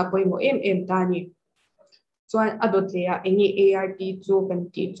en kha poi mo em tani chuan adot leya enge ART chu kan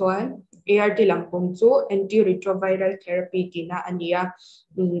ti chuan ART langpom chu antiretroviral therapy tina ania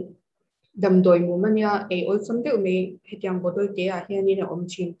dam doi mu mania ol samde me hetiang bodol te a hianin om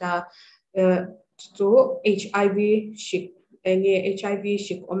chinta chu HIV shik enge HIV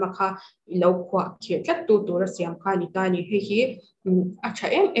shik omakha lo khwa khirtlat tu tur siam kha ni ta ni he hi acha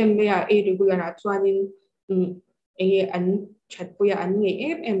em me a regular a chuanin enge an chatpuya an nge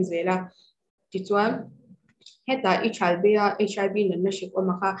em zela ti chuan heta ichalbea HIV nan na shik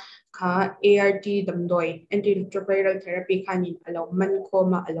omakha kha ART damdoi antiretroviral therapy khanin alo man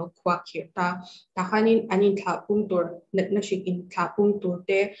khoma alo khwa khirta ta khanin anin tha pungtur nat na shik in tha pungtur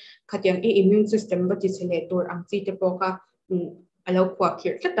te khatyang immune system ba ti chele tur ang chi te poka alo khwa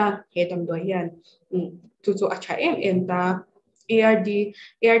khirta ta he damdoi hian chu acha em ta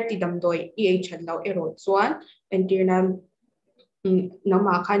ART damdoi alo ero chuan internal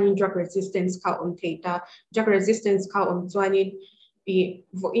nama khanin drug resistance kha theta drug resistance kha chuanin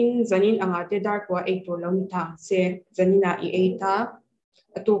vo in zanin anga te dar kwa 8 lo ni ta se zanina eta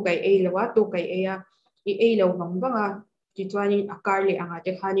atu kai lawa tu kai ya i a lo wanga ti chuanin akar le anga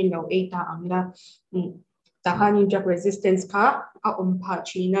te khanin lo a ta angla ta khanin drug resistance kha a pha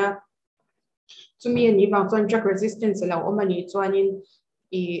china chumi ani wang chuan drug resistance lo omani chuanin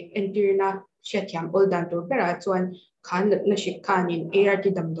i entirna shethiam oldan tur bera chuan khan na shik khanin art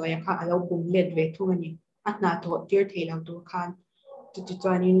damdoya kha alo bum let ve thungani atna tho tir theilau tur khan ti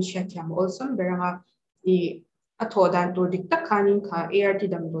chuanin shethiam olsam beranga i a tho dan tur dik tak khanin kha art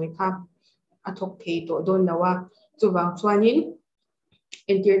damdoi kha a thok thei to don lawa chuwang chuanin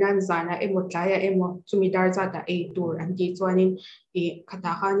entirna zana emo tlaya emo chumidar zata a tur anti chuanin i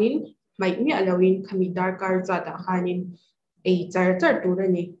khata khanin mai mi alawin khamidar kar zata khanin a char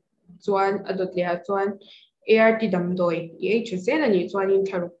turani chuan adotlea chuan ART damdoi HSL ani chuanin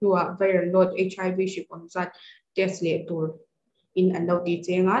tharuk nuwa viral load HIV ship on zat test le tur in anlo ti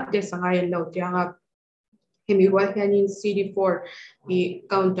chenga test anga yan lo tianga hemiwal hianin CD4 i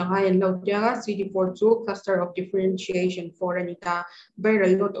count anga yan lo tianga CD4 chu cluster of differentiation for anita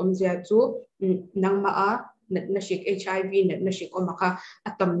viral load omzia chu nangma a natnashik HIV natnashik omaka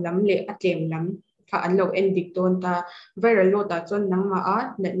atam lam le atlem lam ka anlo endik ton ta viral load ta chon nangma a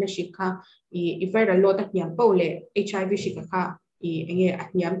natnashik kha i viral load at nyam pole HIV shika kha i enge at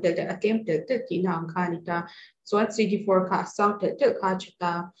nyam tel atlem tel ti na ang kha nita chuan CD4 kha sang tel kha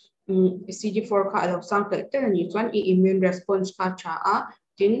chata CD4 kha alo sang tel ni chuan i immune response kha cha a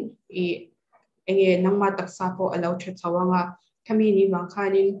tin i enge nangma taksa po alo tha chawanga khami ni wang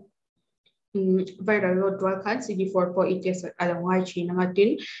khanin viral load dual khan CD4 po ites alongai china ngatin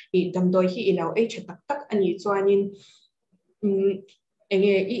i damdoi hi ilo e chatak tak ani chuanin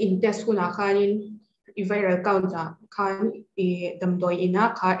enge i test kuna khanin i viral count khan i damdoi ina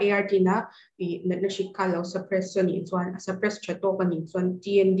kha ART na i natnashik kha lo suppression ni chuan suppress chato pani chuan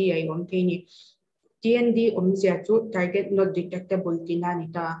TND ai om theini TND omzia chu target not detectable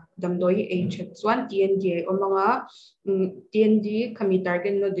tinanita damdoi h chuan TND ai omanga TND khami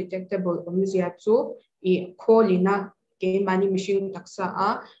target not detectable omzia chu i kholina ke mani machine taksa a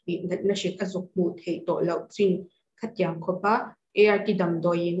i natnashik azuk mu thei to lo chin khatyang khopa ART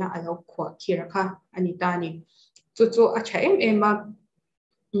damdoi na alo khwa khiraka anitani chu acha ema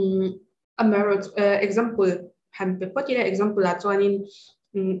amero example hampe potila example a chuanin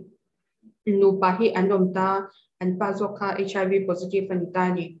nu pahi anomta anpa zokha HIV positive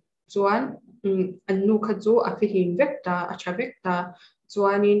anitani chuan annu kha chu afihim vekta acha vekta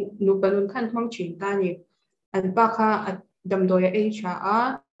chuanin nu panun khan hmang chin tani anpa kha damdoya a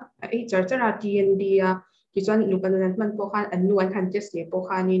charchara TND a kichuan nu panun man po khan annu an han test le po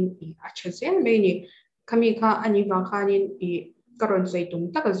khanin i acha zel meini khami kha ani wang khanin i karon sei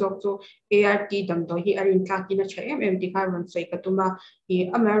tum tak azok chu ART damdoi hi arin tlakina cha ti kha ron sei katuma i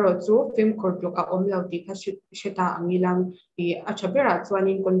amero chu film kortlok a omlo ti kha sheta angilang i achabera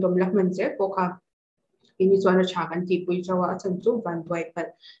chuanin kondom lakman che pokaha ini chuan cha kan ti pui chawa chan chu van doi pat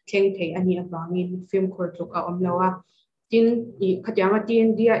thleng thei ani awangin film kortlok a omlowa tin i khatyanga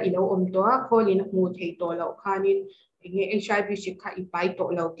TND a ilo omto a kholin mu thei to lo khanin nge HIV shikha i pai to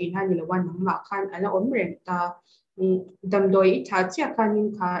lo tin hani lo wan ma khan ala omrem ta damdoi tha chia khanin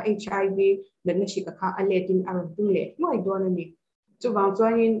kha HIV na shika kha aletin aron tungle noi donani chuwang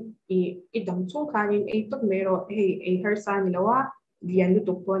chuanin i dam chung khanin ei tok mero ei harsa ni lawa lian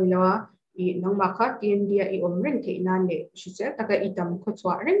tu pon lawa i nangma kha TND i omren theinan le shise taka i dam kho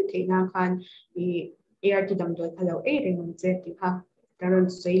chwa ren theinan khan i ART damdoi khalo ei rengam che ti kha karon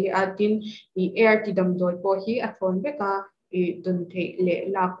sei atin i ART damdoi po hi athon beka i dun thei le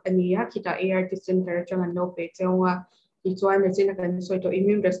lak ania kita ART center changa no pe chewa i chuan china kan soi to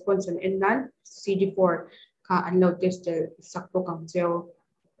immune response an ennan CD4 kha anlo test sakpo kam cheo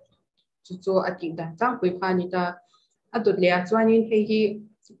chu ati dan chang pui khani ta adut le chuanin hi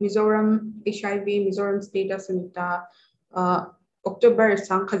Mizoram HIV Mizoram status anita October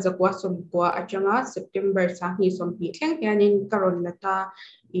sang khazakwa somkwa achanga September sang hi sompi thleng hianin karon lata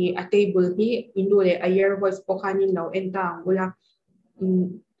I a table hi indule a year voice pokanin lo enta angula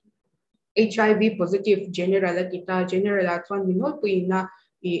HIV positive general kita general chuan minol puina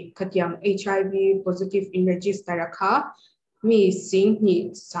I khatyang HIV positive in register rakha mi sing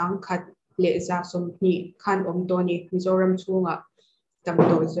ni sang khat le za som ni khan omtoni Mizoram chunga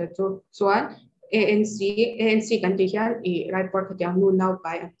tamdo se chu chuan ANC kan ti hian I report khatyang nu nau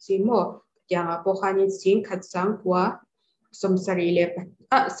pai simo kyanga pokanin sing khat sang kwa somsari le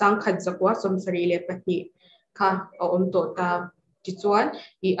sang khat zakwa somsari le pahni kha omto ta chuan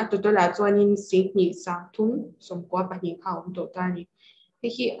I atotola chuanin sing ni sang thum somkwa pahni kha omto ta ni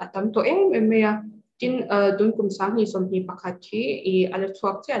hi atam to emea tin dun kum sang ni somni pakhat hi I ala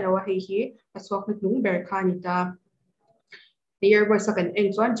chuak che alawa hi a chuak na hnung ber kha ni ta nearby second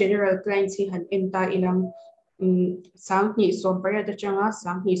end one general clients hi han enta ilam sang ni som para da changa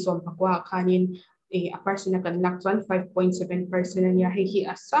sang ni som pakwa khanin a person kan lak chuan 5.7% ania hi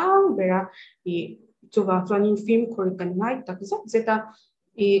asang bera chuwa chuanin film khur kan ngai tak zat zeta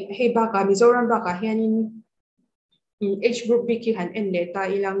hei ba ka Mizoram ba ka hianin age group bi ki han en le ta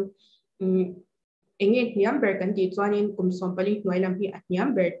ilang enge niam ber kan ti chuanin kumsom pali hnuai lam hi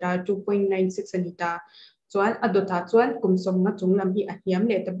atniam ber ta 2.96 anita chuan adota chuan kumsom nga chunglam hi atniam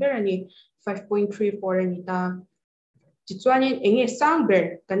le ta ber ani 5.34 anita ti chuanin enge sang ber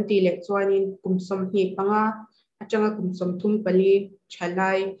kan ti le chuanin kumsom hi panga achanga kumsom thum pali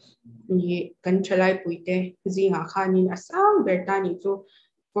chalai ni kan chalai puite zinga khanin asang ber ta ni chu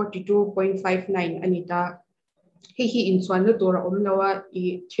 42.59 anita hi in chuan na tora omlawa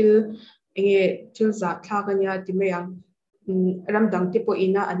thil enge thil za thakania ti meyang ramdang te po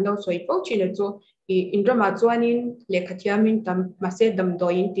ina anlo soi po china chu indrama chuanin lekhathiamin tam mase dam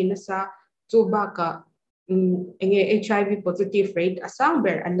doin tinasa chu ba ka enge HIV positive rate asang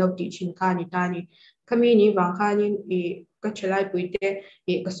ber anlo ti chin khani tani kami ni wang khanin ka chalai puite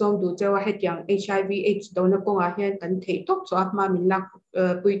kasom du chewa hetyang HIV AIDS dona konga hian kan thei tok chu ma min lak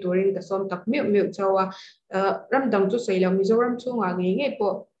puiturin kasom tak meu chewa ramdang chu seilam Mizoram chunga nge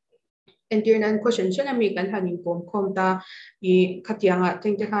po entirnan question chana mi kan hanin pom khom ta khatianga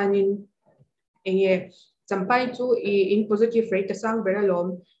tengte khanin enge champai chu in positive rate sang beralom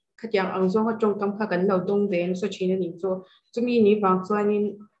khatiang angzong atong kam kha kan lo dong ven so china ni chu chumi ni wang chuanin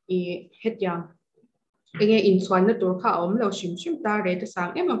hetyang enge in chuan na tur kha om lo shim ta re ta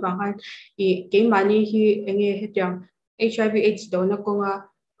sang em awang han ke mani hi enge hetyang HIV AIDS do na konga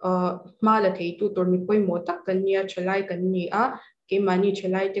ma la thei tu tur mi poi mo tak kan nia chalai kan ni a ke mani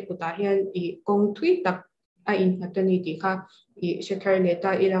chalai te kuta hian kong thui tak a in hatani ti kha shekhar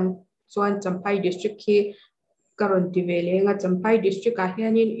leta ilang chuan champai district hi karon ti vele nga champai district a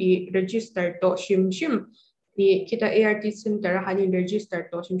hianin register to shim kita ART center hanin register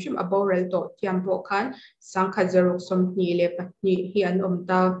to shim aborel to tiam bo khan sangkha zaruk som ni le patni hi an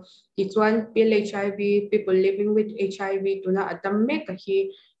omta ti chuan PLHIV people living with HIV tuna adam me ka hi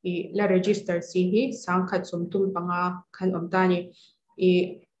la register si hi sangkha somtum panga khan omtani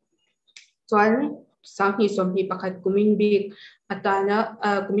chuan sanghi somni pakhat kumin bi atana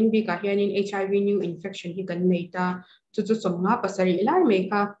kumin bi ka hianin HIV new infection hi kan nei ta chu somnga pasari lai me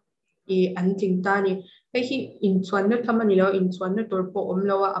kha an tingta ni hi in chuan na thamani lo in chuan na tur po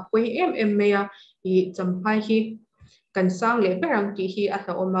omlowa apoi em meya champai hi kan sang le berang ti hi a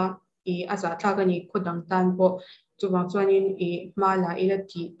tha oma aza thagani khodang tan po chuwang chuanin mala ila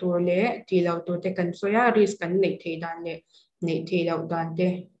ti tur le ti lo tur te kan soya risk kan nei thei dan le nei thei lo dan te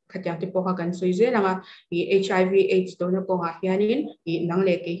khatiang te po ha kan soi je langa HIV AIDS do na ko nga hianin nang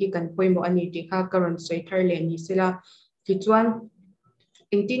le ke hi kan poimo ani ti kha karon soi thar le ni sila ti chuan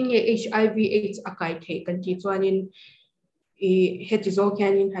engtin nge HIV AIDS akai the kan ti chuanin hetizo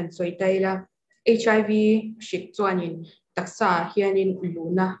hianin han soi taila HIV shik chuanin taksa hianin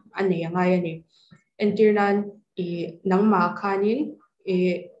luna ane anga yani entirnan nangma khanin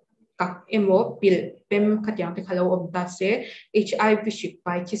kak emo pil pem khatiang te khalo om ta se HIV shik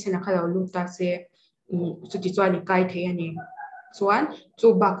pai chi sena khalo lu ta se chuti chuani kai the ani chuan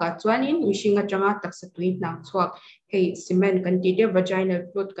chu ba ka chuanin mishinga tanga taksa tui nang chuak hei cement kan ti te vaginal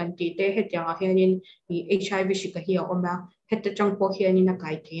fluid kan ti te hetianga hianin HIV shik hi a oma heta chang po hianin a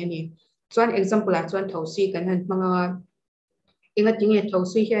kai the ani chuan example a chuan thosi kan han manga inga tinge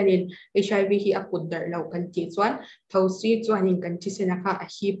thosi hianin HIV hi a pudar lo kan ti chuan thosi chuanin kan ti sena kha a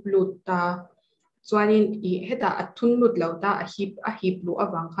hip lut ta chuanin heta a thun lut lo ta a hip lu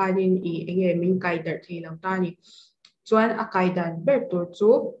awang khanin enge min kai dar thei lo ta ni chuan a kai dan ber tur chu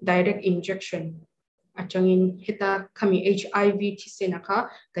direct injection achangin heta khami HIV thi sena kha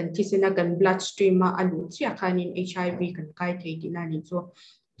kan thi sena kan bloodstream ma alu chia khanin HIV kan kai thei dina ni chu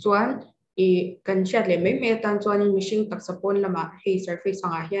chuan kan chat le mai me tan chuanin mishing tak sapon lama hei surface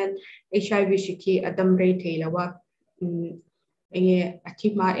anga hian HIV shiki adam rei thei lawa enge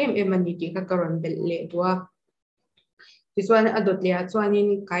athima em ani ti ka karon bel le dua ti chuan adot le chuanin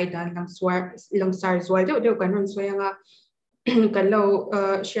kaidan langsar zwal deuh kan ron soyanga kan lo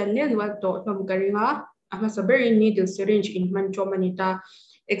shanel wa to nom karinga ama saberi needle syringe in man chomanita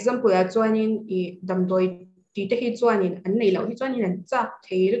example a chuanin damdoi ti te hi chuanin an nei lo hi chuanin an chak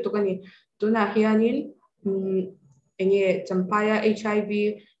thei ru tukani tuna hianin enge champaya HIV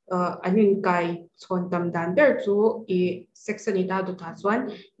anin kai chon tam dan ber chu sex anita du ta chuan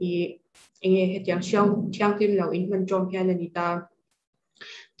enge hetiang thiang kim lo in man chom hian anita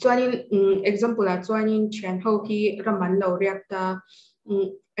chuanin example a chuanin thian ho hi raman lo riak ta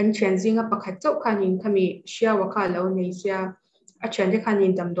an thian zinga pakhat chau khanin khami shia wa kha lo nei sia achen de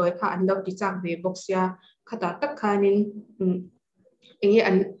khanin dam doi kha an lo ti chak ve boxia khata tak khanin enge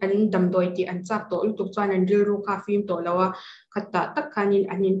an dam doi ti an chak to lu tuk chuan an ril ru kha film to lawa khata tak khanin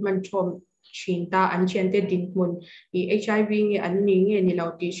anin man thom chinta an chen te din mun I HIV nge an ni nge ni lo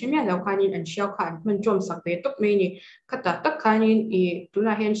ti shimya lo khanin an shaw khan man thom sak ve tok me ni khata tak khanin I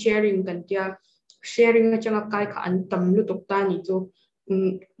tuna hen sharing kan tia sharing achanga kai kha an tam lu tuk ta ni chu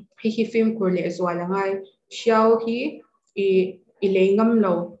hi film kur le zwala ngai shaw hi ilengam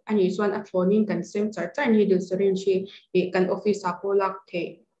lo ani chuan a thlonin kan sem char char ni dil serin chi kan office a polak the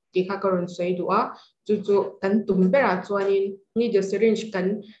ti kha karon sei duwa chu kan tumbera chuanin ni dil serin kan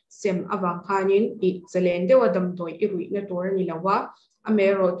sem awang khanin chelen dewa dam doi rui na tor ni lawa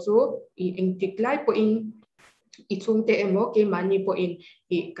amero chu engtik lai po in chung te emo ke mani po in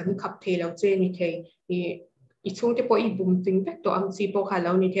kan khap the lo che ni the chung te po bum ting pek to am chi po kha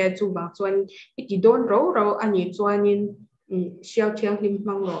lo ni the chu ba chuan ti don ro ani chuanin xiao thiang him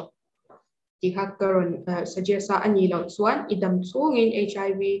mang lo ti kha karon suggesta ani lo chuan idam chungin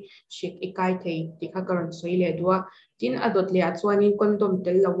HIV shik ikai thei ti kha karon soi le duwa tin adot le chuanin condom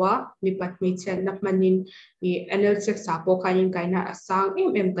tel lawa mi pat mi chen nak manin anal sex sa po khanin kaina asang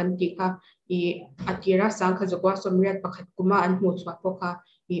em kan ti kha atira sang kha jokwa somriat pakhat kuma an mu chwa po kha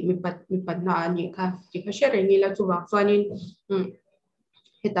mi pat na ani kha ti kha shere ni la chuwa chuanin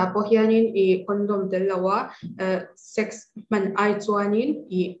heta po hianin condom tel lawa sex man ai chuanin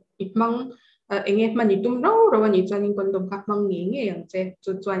itmang enge mani tum ro ani chuanin condom kha mang ni nge yang che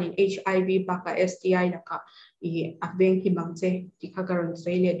chuanin HIV baka STI laka aveng hi mang che ti kha karon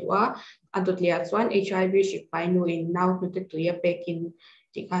sei le duwa adot le chuan HIV ship pai nu in now nu te tuya pekin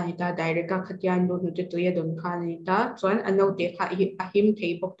ti kha ni ta direct ka khatian nu te tuya don kha ni ta chuan ano te kha ahim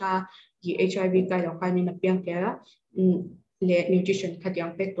thei bok ta HIV ka lo kha ni na piang ke le nutrition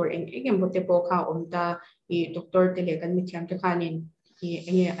khatiang factor engem bote po kha omta doctor te le kan mi thiam te khanin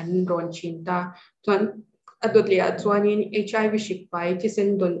enge an ron chinta chuan adot le chuanin HIV ship pai ti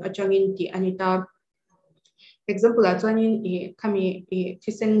sen don achangin ti anita example a chuanin khami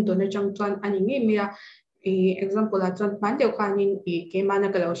ti sen don achang chuan ani nge mia example a chuan man deuh khanin ke mana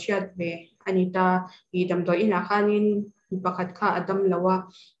kalo shiat ve anita dam do ina khanin pakhat kha adam lawa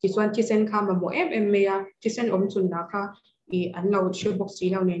ti chuan ti sen kha ma mo em mea ti sen om chun na kha an lo ship box si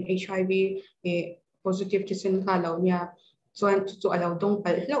lo nen HIV positive ti sen kha lo nia chuan chu alo dong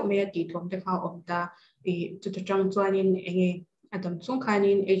pal lo me ti thom te kha om ta chu chang chuanin enge adam chung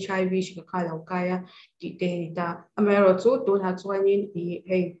khanin HIV shi kha lo kaya ti te ta amero chu tu na chuanin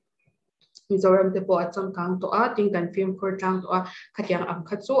hei Mizoram te po at kang to a ting kan film khur tang to a khatyang am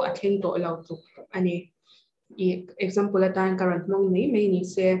kha chu a thleng to lo tu ani example atan current mong nei me ni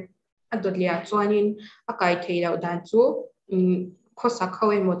se adot lia chuanin akai thei lo dan chu khosa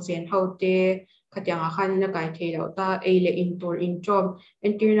khawe mo chen hote khatyang a khan na kai thei lo ta eile indoor in job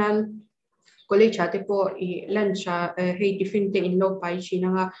internal college ate po lunch hei tiffin te in lo pai china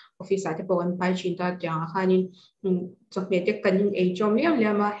nga office ate po an pai chin ta tyang khanin chokme te kanin ei chom liam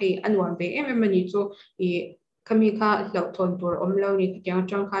liama hei anwan be mani chu kami kha lo thon tur om lo ni kyang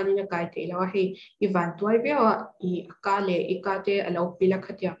chang khanin na kai te lo hei ivan tuai be wa akale ikate alo pila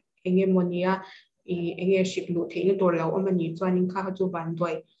khatya enge monia enge shiklu thein tur lo omani chuanin kha chu ban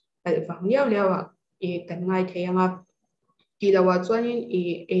doi alwang liaw liawa kan ngai theyanga tilawa chuanin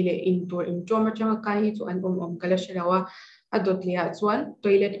ele indoor in trauma changa kai hi chu an kala shelawa adot lia chuan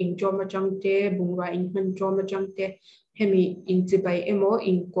toilet in trauma changte bungra in man trauma changte hemi in chibai emo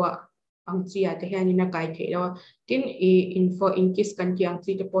in kwa angchia te hian ina kai thelo tin info in case kan tiang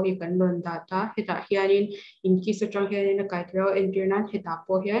chi te po hi kan ron data heta hianin in case atang hian ina kai thelo internal heta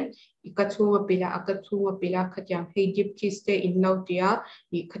po hian ikachunga pila khatyang hei deep case te in lo tia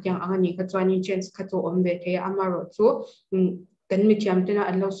khatyang angani khachwani chance khachu ombe the amaro chu kan mi thiam tena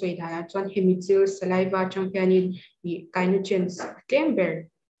an lo soi dana chuan hemichil saliva chang hianin kaina chance tember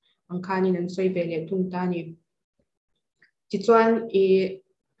angkhanin an soi vele thung ta ni ti chuan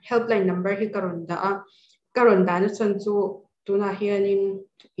helpline number hi karon da na chan chu tuna hianin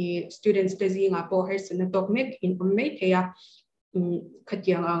students te zinga po her sana tok mek in ummei theya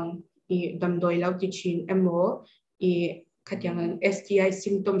khatyang ang damdoi lau ti chin emo khatyang ang STI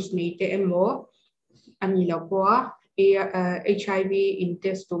symptoms nei te emo ani lo po HIV in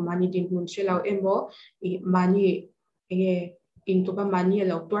test to mani din mun shelau emo mani into ba mani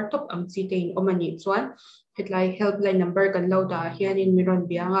lo tor top ang chi te in omani chuan hetlai helpline number kan lo da hianin miron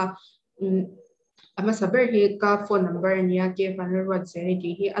bianga ama saber hi ka phone number nia ke vanarwat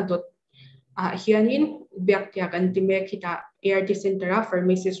serity hi adot hianin biaktia kan time khita ART center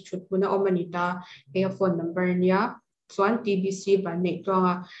pharmacist chut puna omanita he phone number nia chuan TBC ban nei to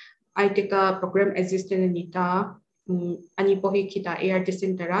aitika program assistant anita ani pohi kita air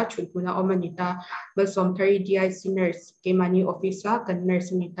disintera chutmuna omanita balsom 30 DIC nurse ke mani officer kan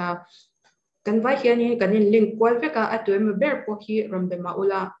nurse nita kan vai hiani kan link kwal veka atuem ber pohi rambe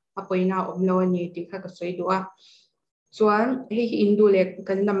maula apoina omlawani ti kha ka soidua chuan hi indu le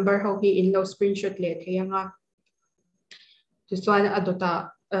kan number ho hi inlo screenshot le theyanga chuan adota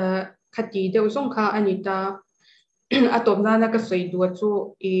khati deu song kha anita atopna na ka soidua chu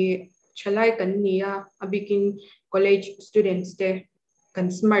e chalai kan nia abikin college students te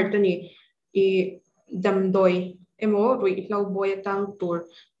kan smart ani e damdoi emo rui hlau boy tang tur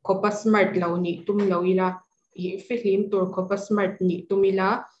kopa smart lau ni tum lauila e filim tur kopa smart ni tumila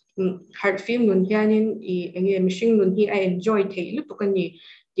heart film nun hianin e enge mishing nun hi I enjoy thei lu tukani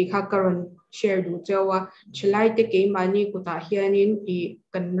ti kha karon share du chawa chalai te ke mani kuta hianin e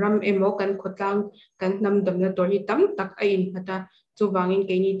kan ram emo kan khotlang kan nam dam na tor hi tam tak a in hata chu wangin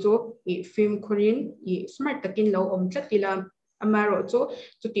ke ni chu e film khorin e smart takin lo om tlatila amaro chu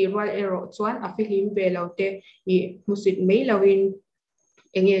ti rwal ero chuan a filim ve lote e musit mei lawin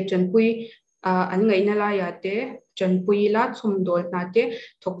enge chanpui an ngai na la ya te chanpui la chum dol na te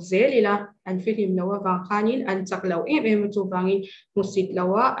thok zelila an filim lawa wang khanin an chak lo em chu wangin musit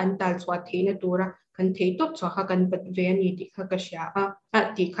lawa an tal chwa theina tura kan thei tot chwa kha kan pat ve ani ti kha ka sha a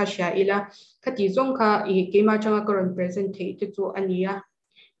ti kha sha ila khati zong kha e kema changa karon present thei te chu ania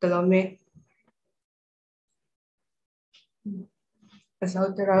talome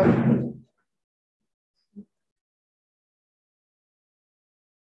asautara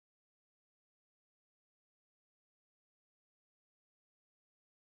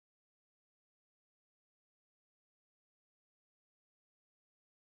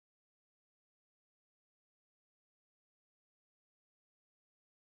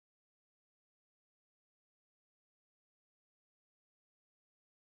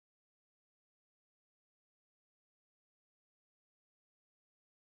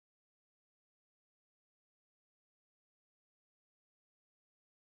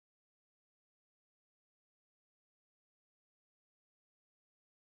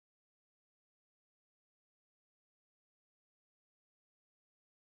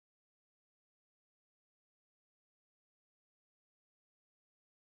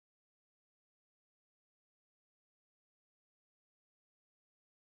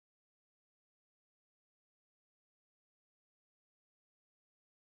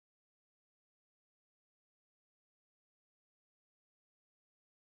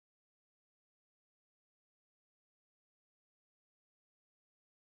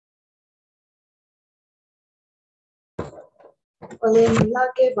Ole mula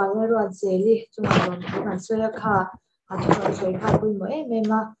ke banero azeli chumaron kan soya kha athuron soya kha pui mo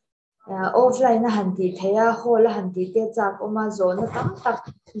mema offline na hanti theya hol hanti te chak oma zone tam tak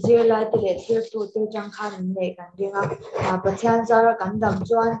zela te le thir tu te chang khan ne kan ringa pathian zara kan dam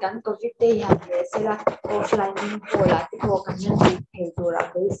chuan kan covid te han le sela offline in hola ti ko kan na ti thei dura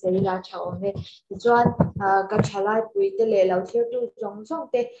be sela chawme chuan ka chalai pui te le lo thir tu chong chong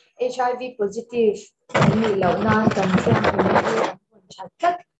te HIV positive ni lo na kan chen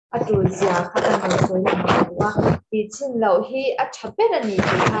chat atul zia khakan soi ma ti chin lo hi a thapera ni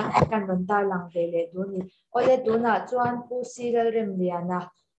kha kan ron tar lang vele du ni ole du na chuan pu siral rem liana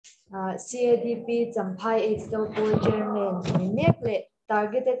CADP champhai HO chairman ni nekle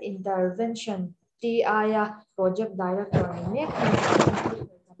targeted intervention TIA project director ni nek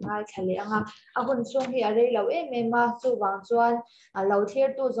ngai khale anga ahun chung hi arei lo ma chu wang chuan lo thir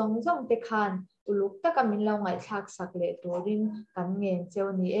tu zong zong te khan uluk taka min lo ngai thak sak le torin kan nge cheu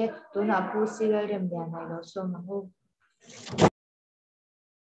ni tuna pu siral rem ya nai lo so ma ho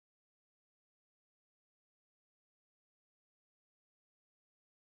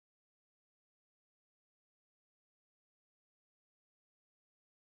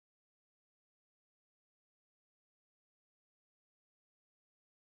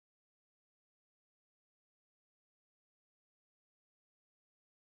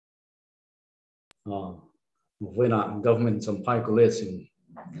when government champhai college in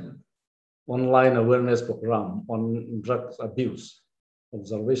online awareness program on drug abuse,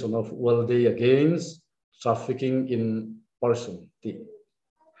 observation of World Day Against Trafficking in Person.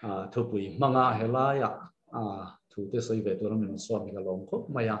 Thupui manga helaya thu te sei ve tur min so mi galom khop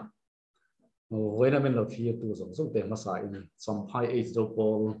maya when amen lo thi tu song song te masa in champhai age do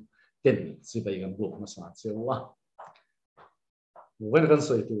pol ten si bai gam bu masa chewa when kan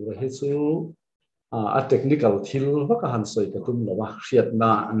soi tu he chu a technical thil vaka han soi ka tum lawa hriat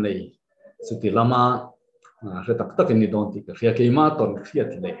na nei chuti lama re tak tak ni don ti ka ria ke ma ton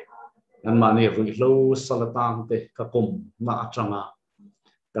hriat le an ma ni ru lo salatang te ka kom ma atanga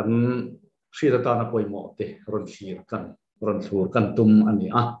kan khi ta na poi mo te ron khir kan ron thur kan tum ani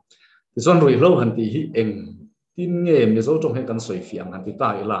a ti zon rui lo han ti hi eng tin nge mi zo trong he kan soi fiang han ti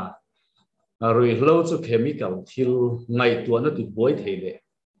tai la rui lo chu chemical thil ngai tu na ti boi thele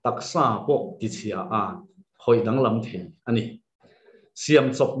taksa po ti chia a hoi dang lam the ani siam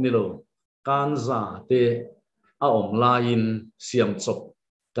chop ni lo kan za te a om lain siam chop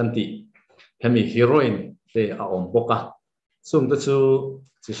kan ti hemi heroin te a om boka sum ta chu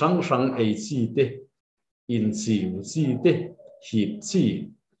chi sang ei chi te in chi chi te hip chi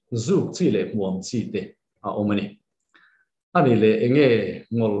zuk chi le muam chi te a omani ani le enge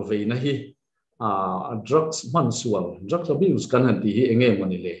ngol ve na hi drugs mansual drugs abuse kan han ti hi enge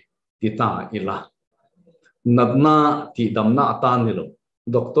mani le ti ta ila natna ti damna atan ni lo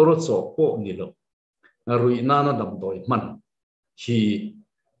doctor cho po ni lo rui na na dam doi man hi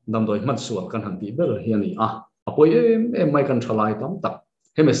dam doi man sual kan han ti ber hiani apoi em mai kan thalai tam tak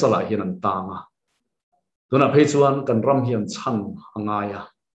heme sala hian an tanga tuna phei chuan kan ram hian chan angaya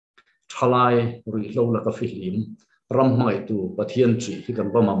thalai rui lo la ka filim ram mai tu pathian tri hi kan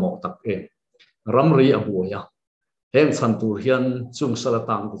bama mo tak e ram ri abuya heng chan tur hian chung sala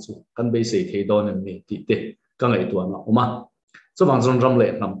tang chu kan be sei thei don an ni ti te ka ngai tu na oma chuwang zon ram le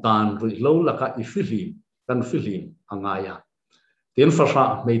nam tan rui lo la ka I filim kan filim angaya tin fasha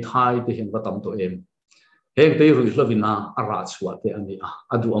mei thai te hian batam to em heng te rui hlovina ara chua te ani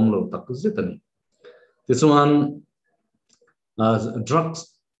adu amlo tak zetani ti chuan drugs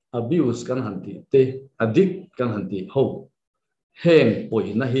abuse kan hanti te addict kan hanti ho heng poi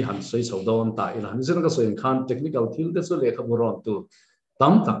na hi han soi chodon ta ila ni zena ka soin khan technical thil te so le khaburon tu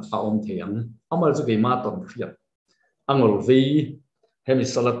tam tak a om thiam amal chu ke ma ton fiat angol vi hemi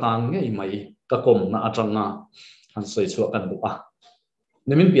salatang ngei mai ka kom na atanga han soi chu kan du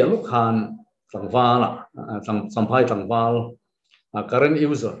nemin bialu khan tangwala sampai tangwal current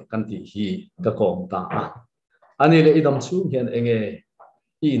user kan ti hi ka kom ta ani le idam chu hian enge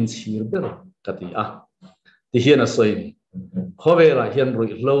in chir ber ka ti ti hian a soi ni khowela hian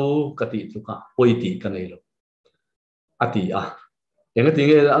rui lo ka ti tuka poi ti ka nei lo ati enga ti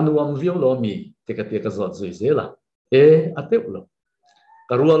nge anuam viu lo mi te ka zot zui zela ateu lo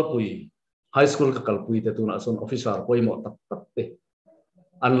karual pui high school ka kalpui te tuna son officer poi mo tak tak te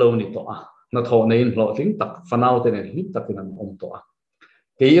an lo ni to na tho nei lo ting tak fanau te nei hip tak in om to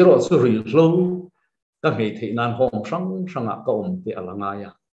ke ro su ri lo ka me the nan hom sang ka om te alanga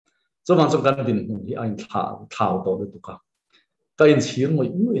ya so man so kan din hi ain thao to de tuka ka in chir moi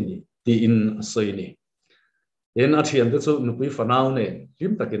ni ti in soi ni en a thiam te chu nu pui fanau ne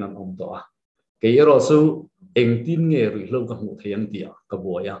him takin an om to ke ro su eng tin nge ri lo ka mu thiam tia ka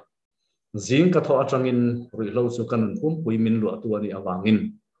boya zing ka tho atangin ri lo chu kan pum pui min lo tu ani awangin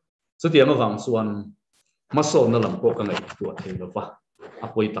chu tiam awang suan maso na lam ko ka ngai tu thei lo pa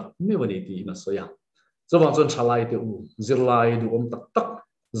apoi tak me wani ti na soya so wang chon chalai te u zirlai du om tak tak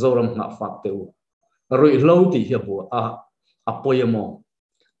zoram na fak te u roi lo ti hi bo apoi mo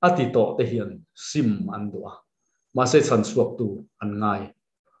ati to te hian sim an do ma se chan suak tu an ngai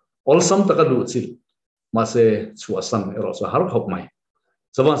ol sam taka du chil ma se chua san ero so har khop mai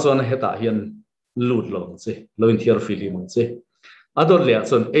so heta hian lut lo che lo in thiar filim che ador le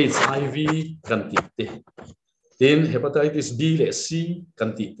chon HIV kan ti te tin hepatitis B le C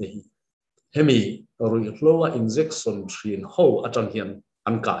kan ti te hi hemi rui hlowa injection thin ho atang hian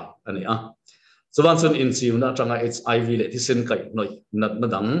an kai ani so chon in chiu na atanga HIV le ti sen kai noi nat na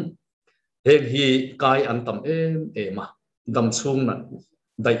dang heng hi kai an tam ma dam chung na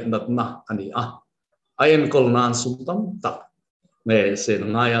dai nat na ani ayen kol nan sum tam tak me se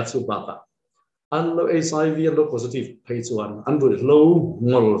ngaya chu ba ka an lo HIV lo positive phei chuan an ru lo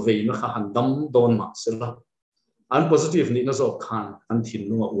ngol ve na kha han dam don ma sela an positive ni na zo khan an thin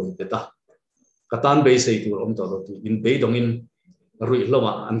nu ul beta katan be sei tur om to tu in be dong in ru lo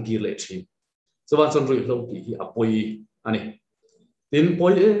ma an ki le thi so wan chon ru lo ti hi apoi ani tin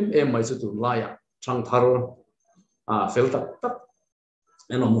poi em mai chu tu la ya chang thar fel tak tak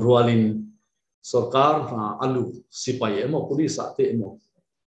enom rualin sarkar alu sipai emo police ate emo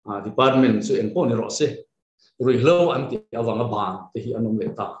department chu en pon ro se rui hlo an ti awanga ban te hi anom le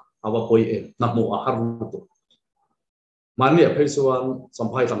ta awa poi na mo a har tu mani a phesuan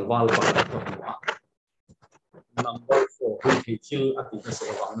samphai tangwal pa number 4 hui thi thil ati na se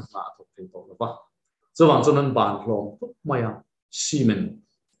awang na thok thei to ba chuwang chunan ban hlom maya cement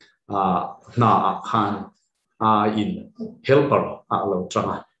na khan in helper lo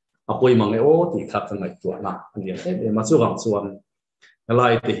tranga apoi mang o ti khat ngai tu na alian ma chuwang chuan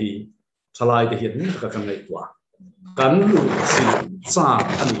lai te hi thalai te hi ni ka kan ngai tu kan lu si cha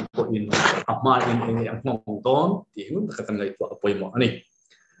ani ko in ama in enge ngong don ti hun ka kan ngai tu apoi mo ani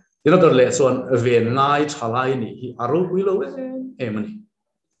tin ator le chuan ven ngai thalai ni hi aro pui lo emani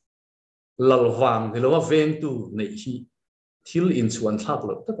lalwang thilo veng tu nei hi thil in chuan thak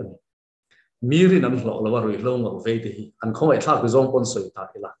lo takani mirin an hlo lo roi lo ngol ve te hi an khomai thak zong pon soi ta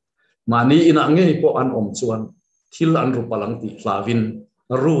ila mani ina nge po an om chuan thil an ru palang ti hlavin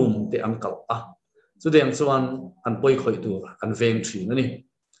room te an kal a chu deng chuan an poi khoi tu an veng thin ani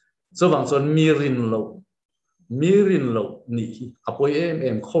chu wang chuan mirin lo ni hi apoi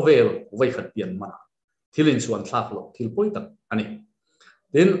em khovel vai khat pian ma thilin chuan thak lo thil poi tak ani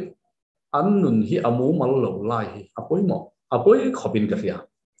den an nun hi amu mal lo lai hi apoi khopin ka ria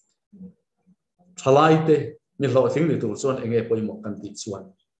thalai te mi lo thing ni tu chuan enge poi mo kan ti chuan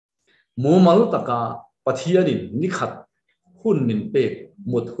mu mal taka pathianin ni khat hun nin pe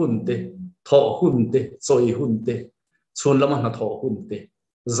mut hun te tho hun te choi hun te chun lama na tho hun te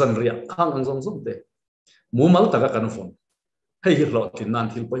zan ria khang ang zong zong te mu mal taka kan phone hei hi lo tin nan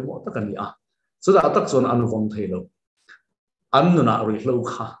thil poi mo ta kan ni a chu da tak chuan an vong thei lo an nuna ri lo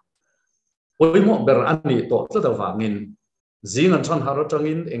kha poi mo ber an ni to tla da wangin zing an than haro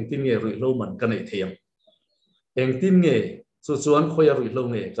tangin engtin nge ri lo man kan ei thiam engtin nge chu chuan khoya ri lo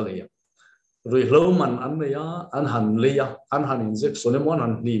nge ka le ri lo man an ne ya an han le ya an han inject sonemon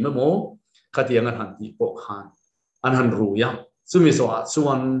han ni me mo khatiang an han ti po khan an han ru ya chumi so a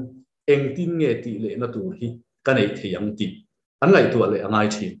chuan engtin nge ti le na tur hi kan ei thiam ti an ngai tu le angai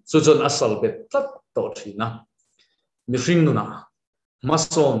thi chu chuan asal bet tat to thina mi hring nu na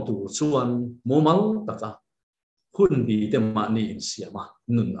masom tu chuan momal taka hun bi te ma ni in siama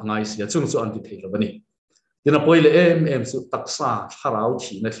nun angai sia chung chu an ti thei lo bani tin a poile em su taksa tharau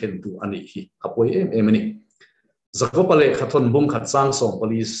thi na thlen tu ani hi a poi em ani zakopale khathon bung khat chang som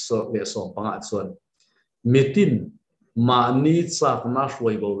police le som panga chuan mitin ma ni chak na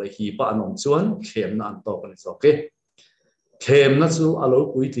hroi bo le hi pa anom chuan khem na an to kan so ke khem na chu alo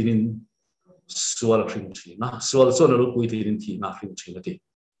pui tinin sual hring thina sual chuan alo pui tinin thi na hring thina ti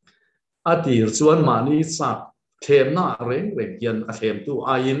atir chuan ma ni chak khem na reng hian a khem tu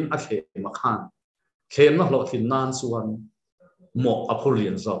ain a khem a khan khem na hlo thin nan chuan mo a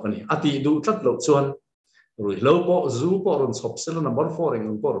phurian zo ani ati du tlat lo chuan rui lo po zu po ron chop se lo number 4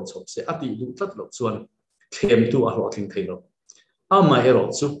 eng po ron chop se ati du tlat lo chuan khem tu a hlo thing thei lo a mai ero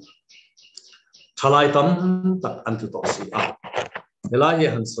chu thalai tam tak an tu to si a elai he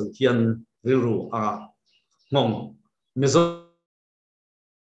han sol hian ru a ngong mizo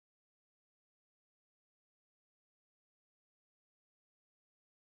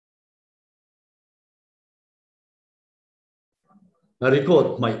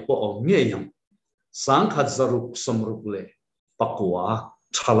record mai po nge yang sang khat zaruk somruk le pakwa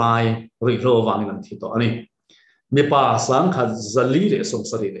thalai ri lo wang nan thi to ani mi pa sang khat zali le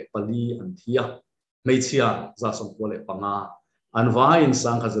somsari le pali an thia meichia za som ko le panga an vain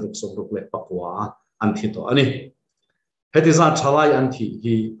sang khat zaruk somruk le pakwa an thi to ani heti za thalai an thi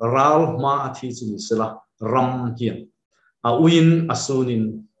hi ral ma thi chu sela ram hian a uin asunin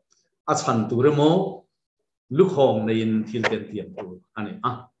a chan turemo lukhom nein thil ten tiam tu ani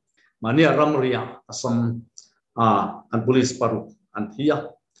a mania ramria asam an police paru an thia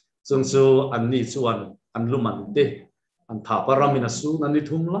chung chu an ni chuan an luman te an tha paramina su nan ni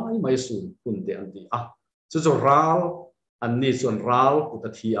thum lai mai su kun te an ti a chu chu ral an ni chuan ral uta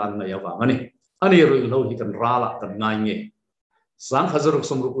thi an na yawa ani roi lo hi kan rala kan ngai nge sang khazaruk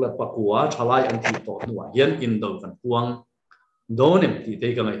somruk la pakua thalai an ti to nuwa hian in do kan puang donem ti te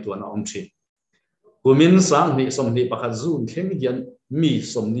ka ngai tu na om thi kumin sang ni som ni pakhat zun thleng hian mi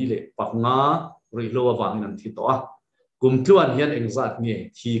som ni le paknga ri lo awang nan thi to a kum tluan hian engzat nge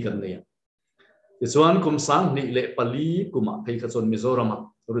thi kan le ti chuan kum sang ni le pali kuma thei kha chon mizoram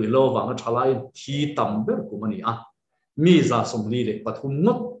ri lo awang thalai thi tam ber kumani a mi za som ni le pathum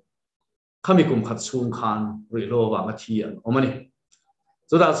not khami kum khat chung khan ri lo awang thi an omani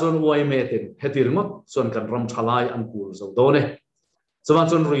so da chuan uai me ten hetir ngot chuan kan ram thalai an kul zo do ne chuan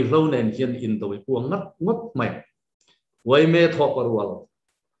chun ri lo nen hian in doi puang ngot mai wai me tho parwal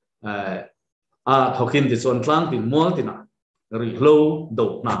thokin ti chuan tlang tin mol tina ri lo do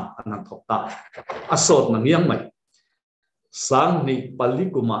na an thok ta asot na ngiang mai sang ni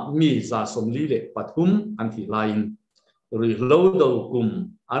palikuma mi za somli le pathum an thi lain ri lo do kum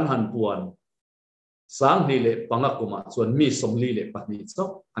an han puan sang ni le pangakuma chuan mi somli le patni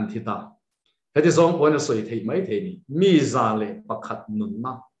chok an thi ta heti zong point soi thei mai thei ni mi za le pakhat nun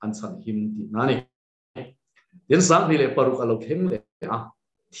na an chan him ti na ni den sang ni le paruk alo theng le a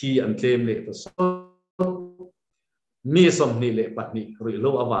thi an tlem le to mi som ni le patni ri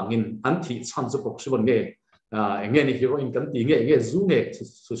lo awangin an thi cham chu pok sibon nge nge ni heroin kan ti nge zu nge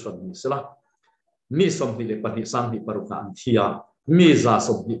su chon ni sela mi som ni le patni sang ni paruk an thia mi za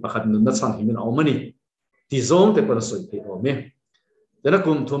som hi pakhat nun na chan hi min awmani ti zom te par soi the awme tena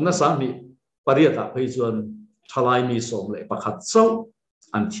kum thum na sang hi pariata phei chuan thalai mi som le pakhat chau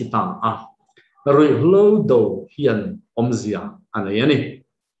an thita a roi hlo do hian omzia anayani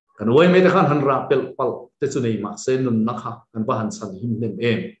kan wai me te khan han ra pel pal te chu nei ma se nun na kha kan ba han chan him nem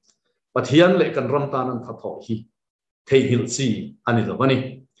em pathian le kan ram ta nan tha tho hi thei hil chi ani lo bani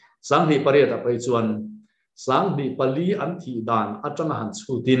sang hi pariata phei chuan sang bi pali an thi dan atana han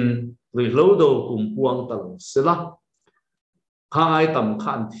chutin roi hlo do kum puang tal sela khai tam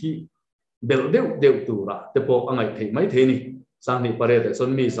khan thi bel deu tu ra te po angai thei mai the ni sang ni pariata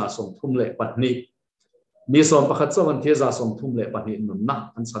chon mi za som thum le patni mi som pakhat chawan thia za som thum le patni nun na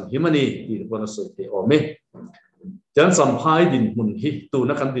an chan himani ti bona so te ome jan samphai din hun hi tu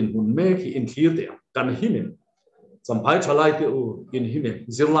na kan din hun me khi in thir te kan himen samphai thalai te u in himen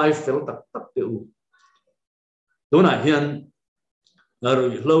zir life fel tak tak te u tuna hian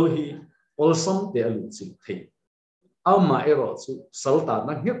narui hlo hi olsam te alu chi the ama ero chu salta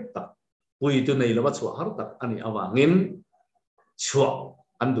na ngep tak pui tu nei lawa chu har tak ani awangin chua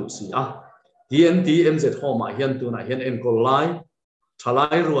andu si a TNT MZ homa hian tuna hian enkol lai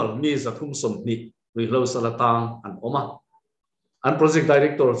thalai rual mi zathum som ni rui hlo salatang an oma an project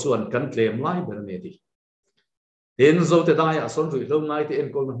director chuan kan claim lai ber me di den zo te dai a son rui hlo ngai te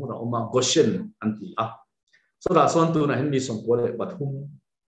enkol na huna oma goshen an ti a so da son tuna hian mi som pole bathum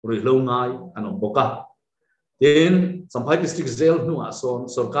rui hlo ngai an om boka den samphai district jail nu a son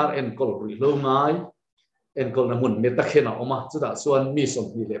sarkar enkol rui hlo ngai enkol na mun me ta khena oma chuda chuan mi som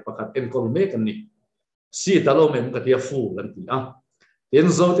ni le pakhat enkol me kan ni si talo mem ka tia fu lan ti a den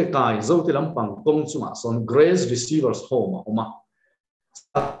zo te kai zo te lampang kong chuma son grace receivers home oma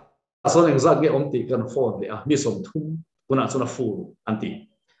son engzak ge om ti kan phone le a mi som thum kuna chuna fu anti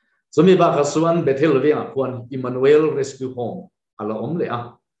so mi ba ka suan bethel ve a kwan Emmanuel rescue home ala om le a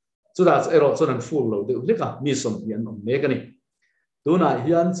chuda ero chuan fu lo de leka mi som hian om me kani tuna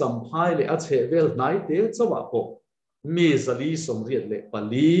hian champhai le a che vel nai te chawa ko mi zali som riat le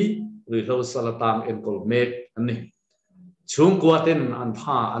pali rui hlo salatang enkol mek ani chung kwaten an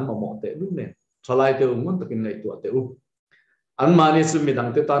tha an mo te lu ne thalai te ngun takin ngai tu te u an mani chu midang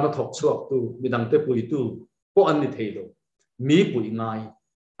te ta na thok chuak tu midang te pui tu po an ni theilo mi pui ngai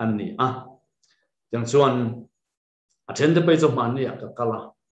an ni a jang chuan a then te pe cho man ni ka kala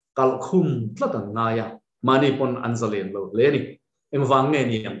kal khum tlatan naya mani pon an zalen lo le ni em wang nge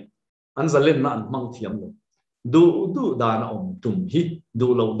ni an zalen na an mang thiam lo du da na om tum hi du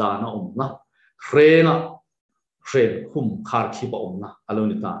lo da na om na rena ren hum khar khi ba om na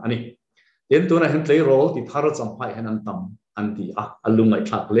aloni ta ani den tu na hen tlei rol ti thar champhai hen an tam an ti a alungai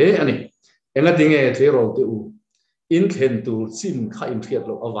thak le ani enga tinge tlei rol te u in khen tu chin kha in thiat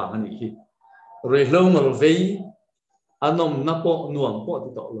lo awang ani hi re lo mal vei anom na po nuam po ti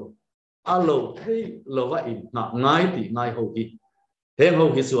to lo alo hei lo wa in na ngai ti ngai ho hi heng ho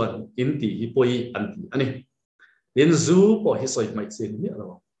hi chuan in ti hi poi an ti ani den zu po hi soi mai chen ni lo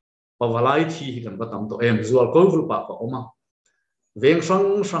pawalai thi hi kan batam to em zual ko vul pa ko oma veng sang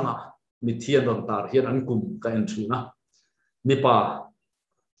sanga mi thian ron tar hian an kum ka en thina mi pa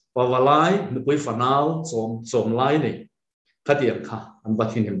pawalai mi poi fanau som lai nei khatiam kha an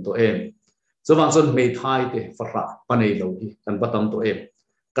bathin hem to em chawang chon mei thai te farra panei lo hi kan batam to em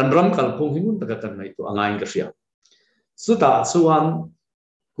kan ram kal khung hinun taka kan nei to angai ka sia suta chuan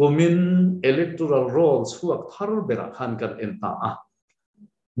kumin electoral rolls huak thar bera khan kan enta a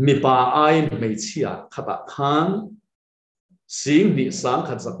mi pa ai mei chia khata khan sing ni sang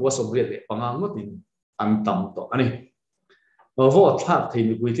khat zakwa somre le pangang tin an tam to ani vo thak thei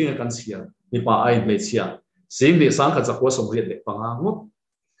ni puiting kan sia mi pa ai mei chia sing ni sang khat zakwa somre le pangang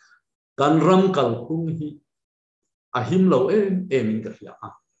kan ram kal khung hi a him lo em in ka ria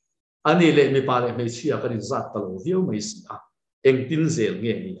ani le mi pa le mei chia kan zat talo viu mai si a eng tin zel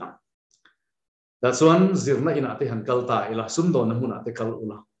nge ni a that's one zirna ina te han kalta ila sumdon na huna te kal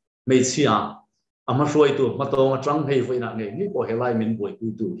ula mei chia ama roi tu ma to ma trang hei foi na nge ni po helai min boi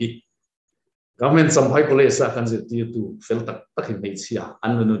tu hi government samphai college sa kan zit tu fel tak tak hin mei chia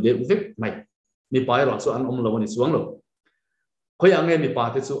an nu de vek mai mi pai ro so an om lo ni chuang lo khoi ange mi pa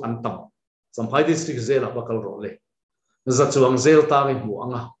te chu an tam samphai district zela bakal ro le za chuang zel ta mi hu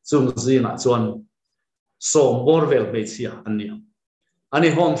anga chung zina chuan som borvel mei chia an ni ani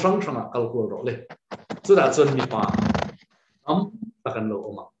hom sang sanga kalkul ro le chu da chuan mi pa am takan lo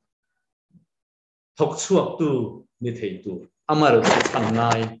oma thok chuak tu ni thei tu amar chan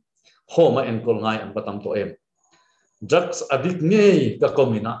ngai homa enkol ngai an batam to em drugs addict nge ka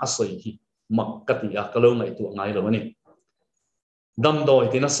komina asoi hi makkatia kalo ngai tu ngai lo ni dam doi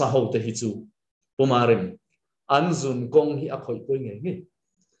tina sa ho te hi chu pumarim an zun kong hi a khoi poi nge nge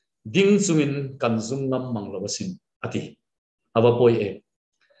ding chungin kan zum ngam mang lo sin ati awa poi e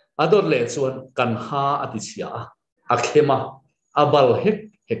ador le chuan kan ha ati chia a khema abal hek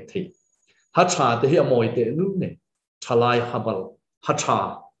hek thei ha tha te hi amoi te nu ne thalai habal ha tha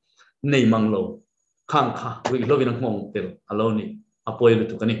nei mang lo khang kha ri lovin ngong tel aloni apoi lu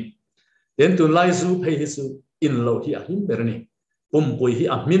tukani den tu lai zu phei hi su in lo hi a him berni pui hi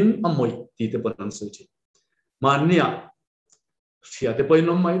a min amoi ti te panan su chi mania sia te poi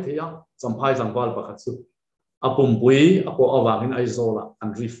nom mai thea champhai jangwal pakhat su apum pui apo awangin aizola an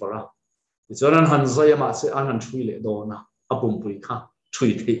rifara choran han zaya ma se an thui le do na apum pui kha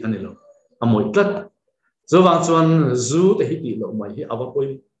thui the anilo amoi tat zowa chuan zu te hi ti lo mai hi awa poi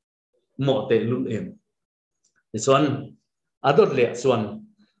mo te lun em chuan ador le chuan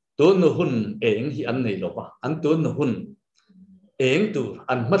tu nu hun eng hi an nei lo pa an tu nu hun eng tu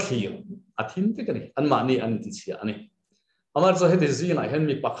an ma thlir athim te kani an ma ni an ti chia ani amar cho heti zi na hen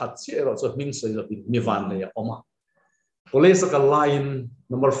mi pakhat chi ero cho ming sei lo mi van le oma police ka line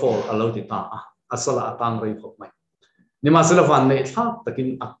number 4 alo ti ta asala atang rei phok mai ni ma sela van nei tha takin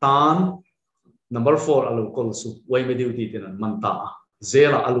atan number 4 alo kol su wai me duty tin an man ta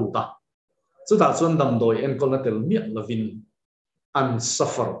zela alu ta chu ta chuan dam doi en kol na tel mi lovin an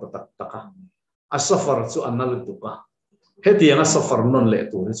suffer tak taka a suffer chu anal tu ka heti ana suffer non le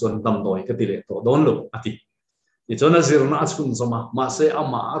tu chuan dam doi ka ti le to don lo ati ni chona zirna achun zoma ma se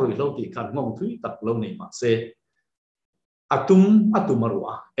ama arui lo ti kan ngong thui tak lo nei ma se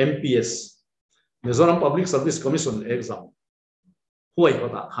atumarua MPS Mizoram Public Service Commission exam huai ko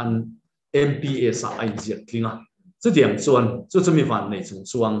ta han MPS a ai ziat klinga chu diang chuan chu chumi van nei chung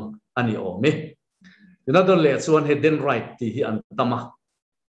chuang ani o me another le chuan he den right ti hi an tama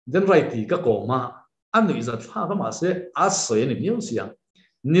den right ti ka ko ma anui zat pha ka ma se a soi ni miu siang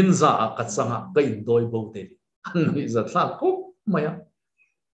ninja a ka changa ka in doi bo te anui zat pha ko maya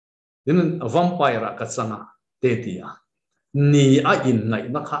din vampire ka changa te ti a ni a in ngai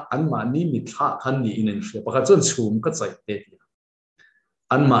na kha an ma ni mi tha khan ni in en hre pakha chon chhum ka chai te ti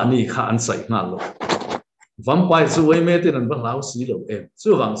an ma ni kha an chai nga lo vampire chu wei me ten an ba lau si lo em chu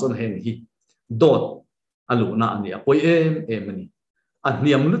wang chon heng hi dot alu na ani a poi em ani a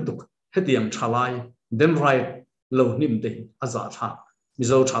niam lu tuk hetiam thalai den right lo nim te aza tha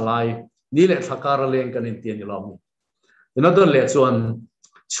mizo thalai ni le thakara leng kan in tian lo mi another le chuan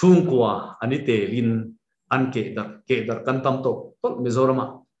chung kwa ani te lin an ke dar kan tam to tot mizorama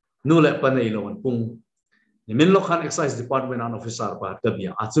nu le panei lo an pung ni min lo khan excise department an officer pa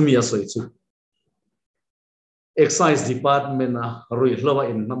tabia achumi a soi chu excise department a roi hlowa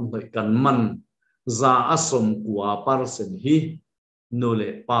in nam hoi kan man za asom kwa parsen hi nu le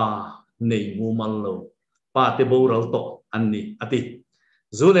pa nei mu mal lo pa te bo ral to anni ati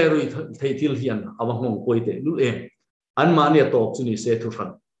zule rui thei thil hian awangong poite lu em an ma ne to chuni se thu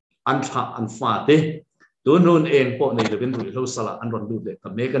ran an tha an fa te tu nun eng po nei le bin rui lo sala an ron du le ka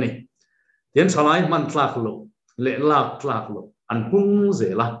me ka ni tian salai man tlak lo le lak tlak lo an hung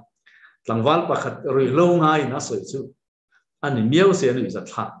zela tlangwal pakhat rui lo ngai na soi chu ani miau se ni za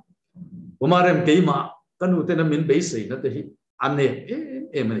tha umarem keima kanu te na min be sei na te hi ane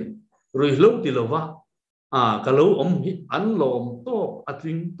em ni rui lo ti lo wa kalau hi an lom to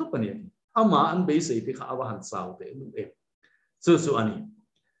atling to pani ama an be sei ti kha awa han sau te nu em chu ani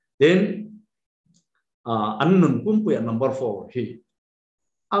then an nun pumpu number 4 hi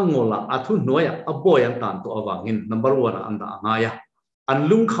angola athu noya aboy an tan to awangin number 1 an da ngaya an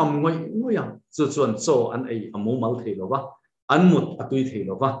lung kham ngoi ngoya chu chuan cho an ei amu mal thei lo wa an mut atui thei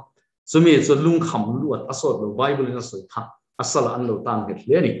lo wa sumi chu lung kham luat asot lo bible in asoi kha asala an lo tang het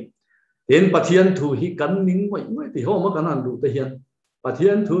le ni den pathian thu hi kan ning ngoi ti ho ma kan an lu te hian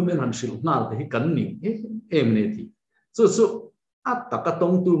pathian thu men han sil nal te hi kan ning em ne ti chu ataka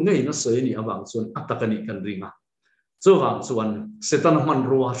tong tu ngei na soi ni awang chuan ataka ni kan ringa chu wang chuan setan man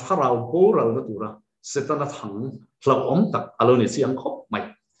ruwa tharau boral na tura setan thang hlau om tak alo ni siang khop mai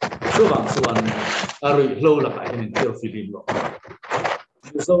chu wang chuan ari hlo la ka in tir filim lo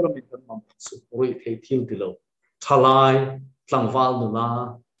zo la min kan mam su rui thei thil ti lo thalai tlangwal nu la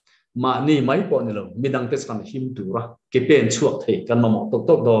ma ni mai po ni lo midang te kan him tura ke pen chuak thei kan ma mo tok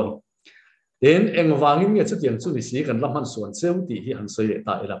tok don den eng wangin nge chu tiang chu ni si kan lam han suan cheu ti hi han soi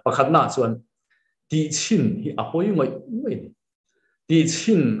ta ila pakhat na chuan ti chin hi apoi ngoi ti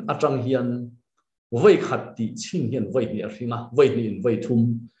chin atang hian voi khat ti chin hian voi ni arhinga voi ni in voi thum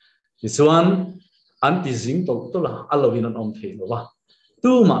ti chuan an ti jing to la alowin an om thei lo wa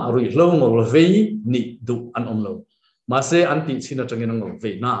tu ma rui lo ngol vei ni du an om lo ma se an ti chin atang in ngol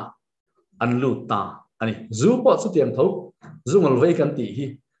vei na an lu ta ani zu po chu tiang tho zu ngol vei kan ti hi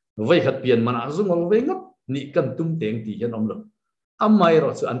voi khat pian mana zu ngol vei ngap ni kan tum teng ti hian om lo amai ro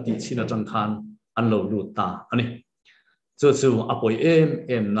chu an ti china chang khan an lo lu ta ani chu apoi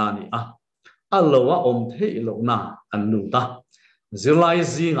em na ni a lo wa om the lo na an lu ta zilai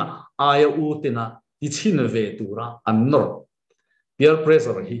zinga aya u tina ti china ve tura an nor peer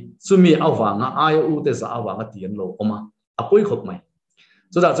pressure hi chumi awanga aya u te za awanga tian lo oma apoi khop mai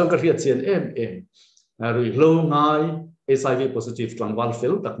so da chang ka riat chen em rui lo ngai HIV positive tlangwal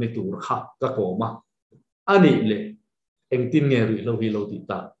fel tak ni tur kha ka ko ma ani le engtin nge rui lo hi lo ti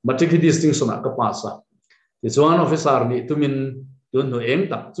ta matric distinction ka pasa ti chuan officer ni tumin tun no eng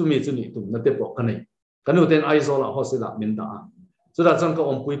tak chumi chuni tum na te po kanai kanu ten aizola hosila min da so da chang ka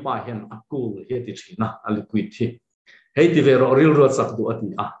om pui pa hian akul he ti thina ali kui thi hei ti vero ril ro sak du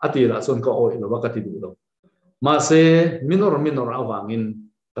ati ra chon ka oi lo ka ti du lo ma se minor awangin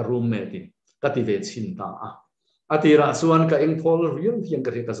ka roommate ka ti ve chin ta ati ra chuan ka eng thol riam thiang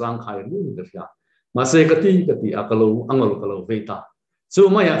ka ka jang khai ru ni ka ma se ka ti akalo angol kalo ve ta chu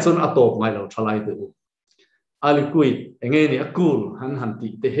ma ya chon atop ngai lo thalai de ali kui enge ni akul han ti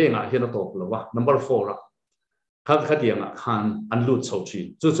te henga hian atop lo wa number 4 ra kha tianga khan an lut chho chi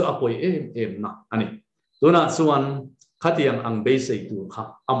chu apoi em na ani tuna chuan khatiang ang be sei tu kha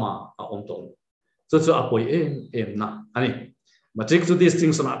ama a om to chu apoi em na ani matric chu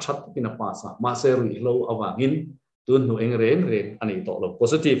distinction a that in a pasa ma se ri lo awangin tun nu eng reng ani to lo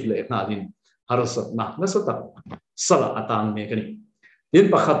positive le na din harasat na sa tak sala atang me kani din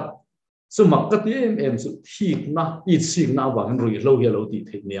pakhat chu makati em chu thik na I sing na awangin ri lo ya lo ti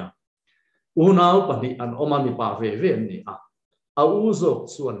thenia unau pani an omami pa ve ni a uzo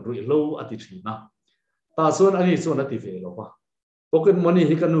chuan ri lo ati thina ta chuan ani chuan ati ve lo pa pocket money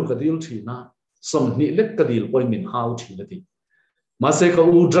hi kanu ka dil thina som ni lek ka dil poi min how thina ti ma se ka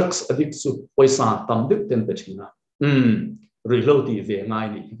u drugs addict su paisa tam dik ten pe thina ri lo ti ve ngai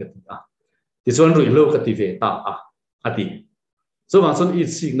ni hi ka ti ti chuan ri lo ka ti ve ta ati so ma chuan I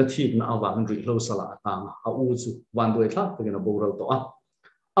sing na thik na awang ri lo sala ta a u chu wan doi thla ka na bo ro to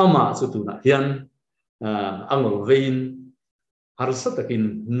ama chu tu na hian angol vein har sa takin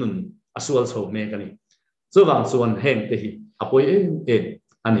nun asual chho me kani so wang chuan heng te hi apoi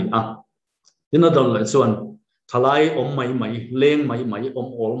ani tin adol la chuan thalai om mai leng mai om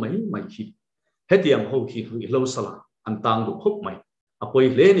ol mai hi hetiang ho hi lo sala an tang du khop mai apoi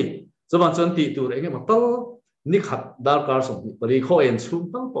le ni so wang chuan ti tu enge ma tal ni khat dar kar som ni pari kho en chum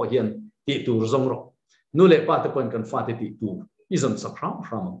tang po hian ti tu zong ro nu le pa te kon kan fa te ti tu isn't sakram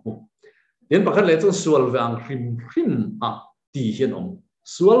from yen pakhat le chu sual wang hrim ti hian om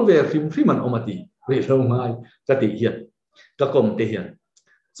sual ve hrim an omati ri lo ngai ka ti hian ka kom te hian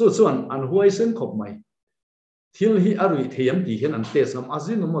chu chuan an huai sen khop mai thil hi arui thiam ti hian an te sam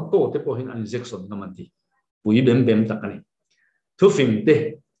azin ma to te po hin an injection namanti pui bem takani thu fing te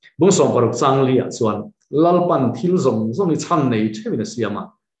bung som paruk chang li chuan lalpan thil zong ni chan nei themina siama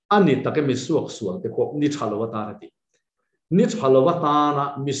ani takemi suak sual te ko ni thalo ta ra ti ni thalawa ta na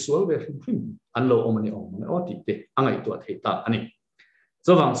misual ve hrim an lo omani o ti te angai to thei ta ani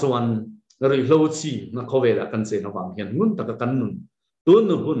chawang chuan ri hlo chi na khowela kan che na wang hian mun taka kan nun tun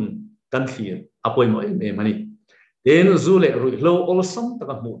nu hun kan thlir apoi mo em ani ten zu le ri hlo ol sam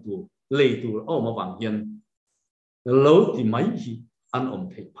taka mu tu le tu o ma wang hian lo ti mai hi an om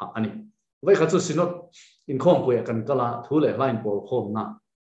thei pha ani vai kha chu sinot in khom pui kan kala thu le line pol khom na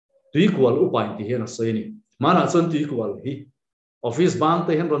tui kwal upai ti hian a sei ni mana chon tui kwal hi office bang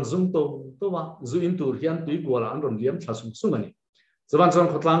te hen ron zoom to wa zu in tur hian tui kwal an ron liam thla sung ani chuan chon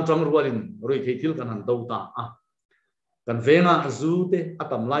khotlang tang rualin roi thei thil kan han do ta kan venga zu te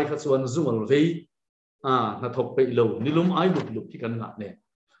atam lai kha chuan zungal vei na thok pe lo nilum ai luk ki kan na ne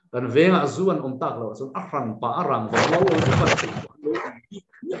kan venga zuan om tak lo chon arang pa arang wa lo lo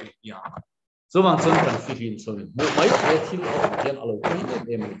ya so wang chon kan fi hin so mo mai te thil o hian alo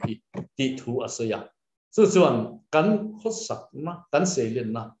em ti thu asaya so chuan kan khosak na kan selen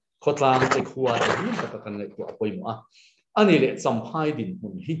na khotlang te khuwa hi ta kan le ko apoi mo ani le champhai din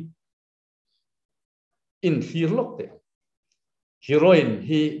mun hi in hirlok te heroin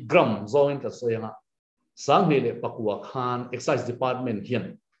hi gram zoin ta soyanga sang ni le pakwa khan excise department hian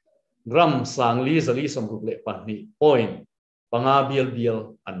gram sangli zali som rup le pani point panga bial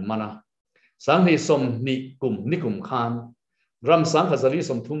an mana sang ni som ni kum khan gram sang khazali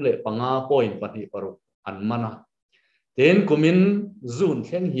som thum le panga point pani paru an mana ten kumin zun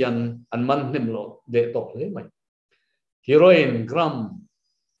thleng hian an man hnemlo de tok le mai heroin gram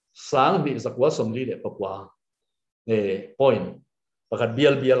sang ni zakwa som li le pakwa point pakhat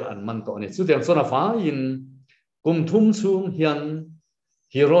bial an man to ni chu tiang chona fa in kum thum chung hian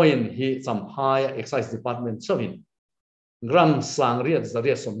heroin hi champhai excise department chawin gram sang riat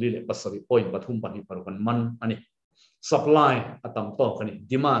zaria somli le pasari point pathum pani parukan man ani supply atam to kani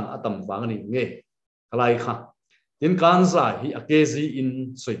demand atam wangani nge kalai kha tin kan za hi a kg in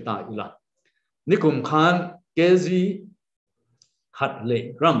soita ila nikum khan kg khat le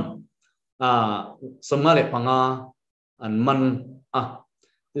gram somale panga an man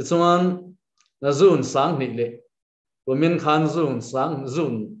ti chuan na zun sang ni le women khan zun sang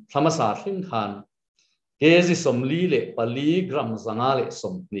zun thamasa thing khan kg somli le pali gram zanga le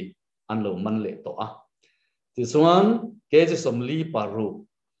somni an lo man le to ti chuan kg somli paru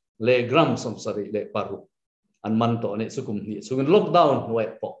le gram somsari le paru an man to ne chukum ni chuin lockdown hoi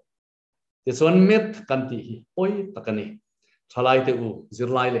po ti chuan met kan ti hi oi takani thalai te u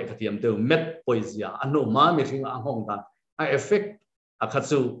zirlai le khatiam te met poizia anu ma mi ring a hong dan a effect a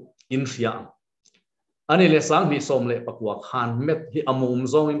khachu in ria ani le sang mi som le pakwa khan met hi amum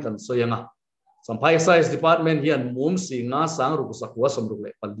zong in kan soyanga sampai size department hian mum si nga sang ru sakwa som ru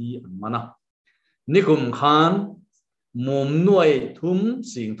le pali an mana nikum khan mum nuai thum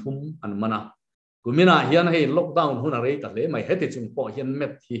sing thum an mana kumina hian hei lockdown huna rei ta le mai heti chung po hian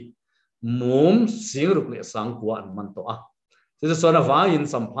met hi mum sing ru le sang kwa an man to this is sort of in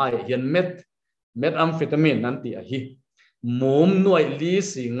sampai hian met amphetamine nanti a hi mum nuai li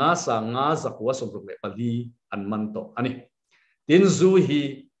si nga sa nga zakwa som ru le pali an man to ani tin zu hi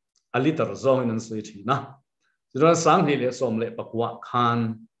a liter zong in sui thina chuan sang hi le som le pakwa khan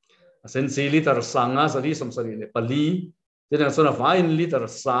sen si liter sanga sari som sari le pali tin sort of in liter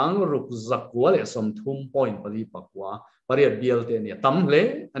sang ruk zakwa le som thum point pali pakwa pariat bial te ni tam le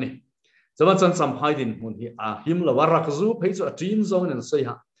ani chama chan samphai din hun hi a him la warak zu phei chu a trin zong in sui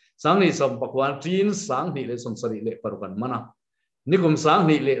ha sang ni som pakwa trin sang ni le som sari le parukan mana nikum sang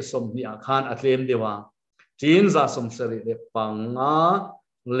ni le som ni a khan a tlem dewa trin za som sari le panga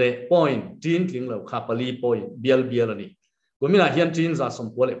le point tin king lo kha pali point bial ani kumina hian tin za som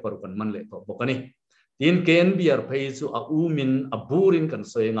ko le parukan man le to bokani tin ken biar phei chu a umin a burin kan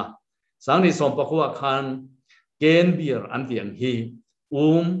soenga sang ni som pakwa khan ken biar an tiang hi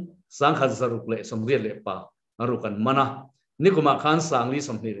sang kha zaruk le som riat le pa arukan mana nikuma khan sang li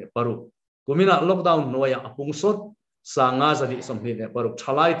som ni le paru kumina lockdown noya apung sot sanga zali som ni le paru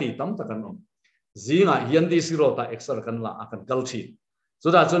thalai ti tam takan om zinga hian di siro ta exer kan la akan kalchi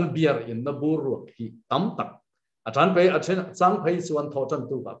so da chun biar in na buru hi tam tak athan pe achen chang phei chuan thotan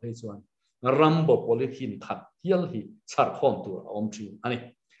tu ka phei chuan rambo polythene khat hial hi char khom tu om thi ani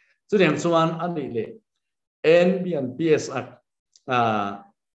chu dem chuan ani le nbnps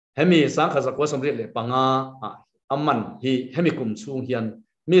hemi sang khaza ko som le panga amman hi hemi kum chung hian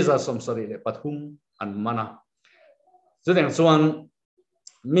miza som sari le pathum an mana chu dem chuan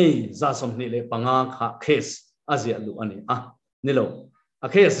mi za som ni le panga kha case azia lu ani nilo a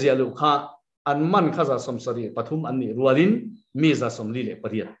case zia lu kha an man khaza som sari pathum an ni rualin mi za som li le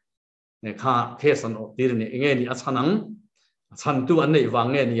pariat ne kha case an o tir ni nge ni achanang chan tu an nei wang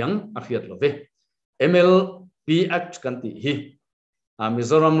nge niang a khiat lo ve mlp act kan ti hi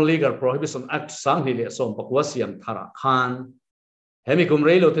Mizoram Legal Prohibition Act sang hi le som pakwa siam thara khan hemi kum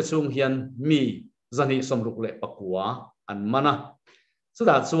reilo te chung hian mi zani som ruk le pakwa an mana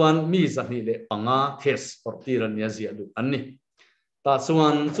chuda chuan mi zani le panga case portiran ya zia lu anni ta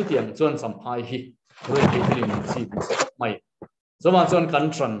chuan chutiang chuan samphai hi roi ke lim chi mai zoma chuan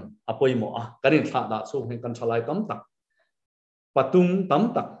kantran apoimo kanin tha da chung hen kan thalai tam tak patung tam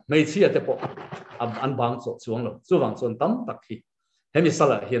tak mei chia te po an bang cho chuang lo chuwang chuan tam tak hi hemi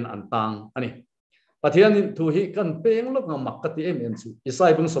sala hian an tang ani pathian thu hi kan peng lok ngamak ka ti em chu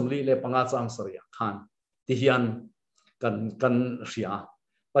isai bung somli le panga chang saria khan ti hian kan ria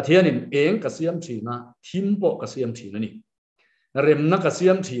pathian in eng ka siam thina thimpo ka siam thina ni rem na ka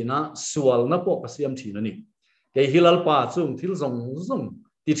siam thina sual na po ka siam thina ni ke hilal pa chung thil zong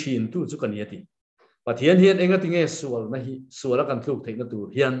ti thin tu chu kan yati pathian hian enga tinge sual na hi suala kan thuk theina tur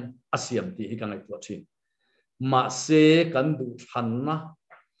hian asiam ti hi kan ai to thin ma se kan du thanna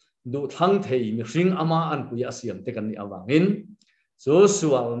du thang thei mi ring ama an puya siam te kan ni awangin so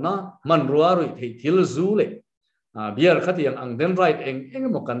sual na man ruarui thei thil zu le biar khatiang ang den right eng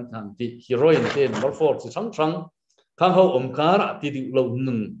mo kan than ti heroin te number 4 chi chang khang ho omkara ti di lo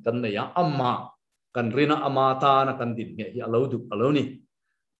nun kan ne ya amma kan rina ama ta na kan din nge ya lo du alo ni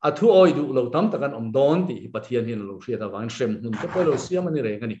athu oi du lo tam takan om don ti pathian hin lo hria da wang shem hun te lo siam ani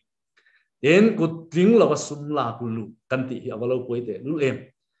re ngani den kut ling lawa sumla kulu kanti hi awalo poite lu em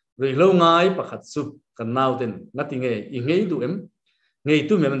rei lo ngai pakhat su kan nau ten ngati nge I ngei du em ngei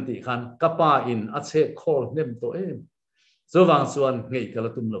tu mem ti khan kapa in a che khol nem to em zowang chuan ngei kala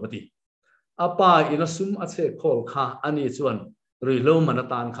tum lo ti apa in a sum a che khol kha ani chuan rei lo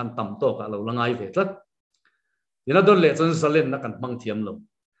manatan khan tam to ka lo langai ve tlat ina don le chon zalen na kan mang thiam lo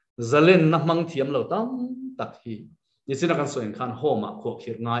zalen na mang thiam lo tam tak hi ni sina kan soin khan homa kho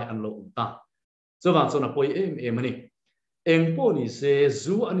khir ngai an lo ta chuwang chona poi em ani eng po ni se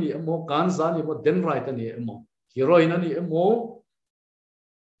zu ani emo kan za ni mo den right ani emo heroine ani emo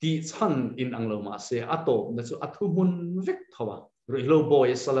ti chan in anglo ma se ato na chu athu mun vek thawa roi lo boy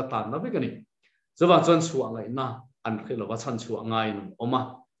salatan na vek ani chuwang chon chuwa ngai na an khelo wa chan chuwa ngai nu oma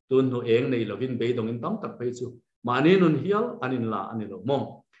tun no eng nei lovin be dong in tam tak pe chu mani nun hial anin la ani lo mom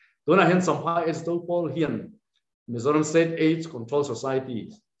tuna hen sampha es do pol hian Mizoram State AIDS Control Society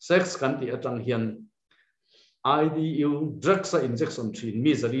sex kan ti atang hian IDU drugs injection thin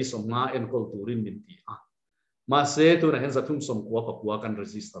mi zali som nga en kol turin min ti a ma se tuna hen zathum som kwa pakwa kan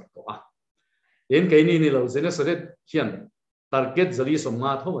register to a en kaini ni lo zene saret hian target zali som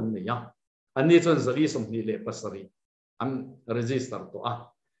nga thowan ne ya ani chon zali som ni le pasari am register to a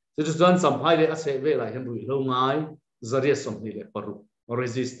se chu chan samphai le ase ve la hen rui lo ngai zaria som ni le paru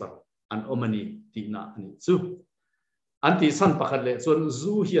register an omani ti na ani chu anti san pakhat le chon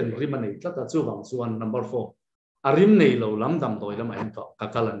zu hian rimanei tlata chu wang chuan number 4 arim nei lo lam dam doi lam en to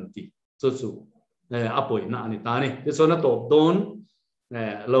kakalan ti chu chu apoi na ani ta ni te chona top don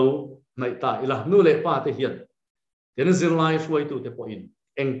lo nai ta ila nu le pa te hian ten zil life way tu te po in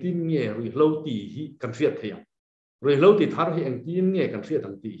eng tin nge ri lo ti hi kan fiat thia ri lo ti thar hi eng tin nge kan fiat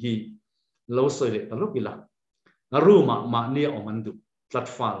ang ti hi lo soi le ta lo pila na ruma ma ne omandu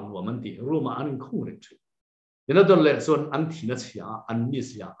platform wa man ti ruma anin khung re thi ina don le chon an thina chia an mi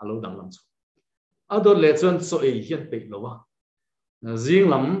sia alo dang lam chu adon le chon so e hian pe lo wa zing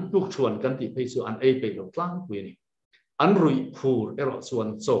lam tuk chuan kan ti pe chu an e pe lo tlang pu ni an rui phur ero chuan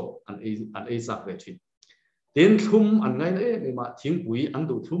cho an e sak ve thin tin thum an ngai e ma thing pui an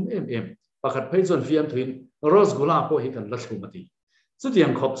du thum em pakhat pe chuan fiam thin rosgula po hi kan la thum ati chu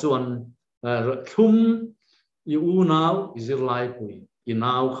tiang khop chuan thum i u naw izir lai pui i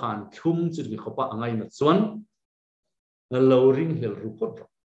naw khan thum chu ki khopa angai na chuan lo ring hel ru pot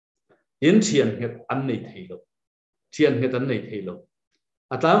in thian het an nei theilo thian het an nei theilo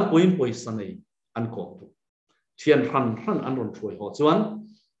atang puin poi sanei an ko tu thian ran an ron throi ho chuan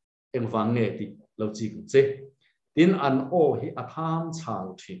eng wang nge ti lo chi ku che tin an o hi atham chal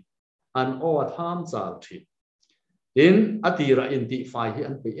thi an o atham chal thi tin atira in ti fai hi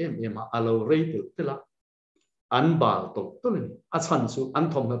an pe em alo rei tila an bal to tunin a chan chu an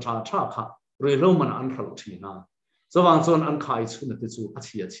thom na tha kha rei lo man an thal thi na zawang chon an khai chu na te chu a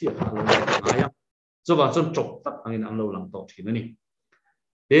chia alo ya zawang chon chok tak angin an lo lang to thi na ni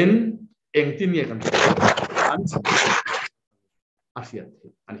tin eng tin ye kan an chan a fiat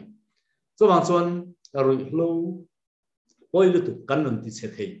ani zawang chon rei lo poi lu tu kan nun ti che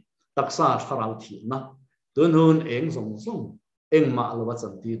thei taksa tharau thi na tun hun eng zong eng ma lo wa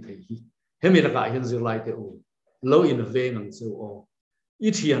chan ti thei hi hemi la ka hian zir lai te o lo in ve ngang chu o i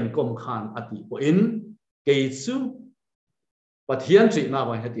thian kom khan ati po in ke chu pathian tri na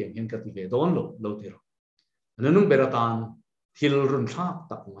wa hatiang hian ka ti ve don lo tir nanung beratan thil run thak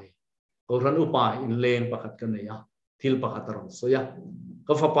tak mai ko ran upa in leng pakhat kan ya thil pakhat ron so ya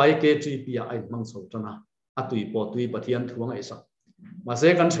ka fa pai ke tri pia ai mang so tana atui po tui pathian thuang ai sa ma se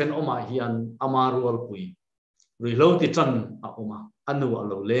kan chen oma hian amarul pui ri lo ti chan a oma anu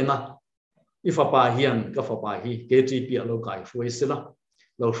alo lenga ifapa hian ka fapa hi KGP alo kai fuai sila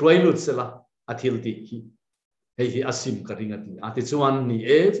lo fuai lut sila athil ti hi hei asim ka ringa ti ati chuan ni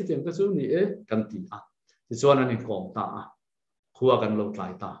e chi tiang ka chu ni e kan ti a ti chuan ani kong ta a khuwa kan lo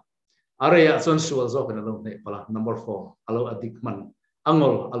tlai ta are ya chuan sual zo kan lo ne pala number 4 alo adik man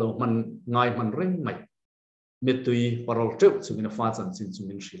angol alo man ngai man reng mai mitui parol trip chungina fa chan chin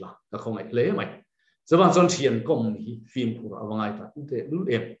chumin sila ka khongai le mai zawang chon thian kom hi film pura awangai ta te lu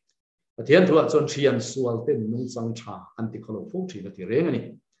em thian thua chon thian sual ten nung chang tha anti kholo fu thi na ti reng ani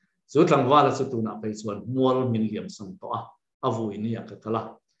chu tlang wala chu tu na pe chuan mual min liam sang to a avui ni ka kala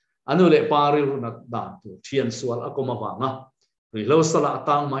anu le pari ru na da tu thian sual akoma wa nga ri lo sala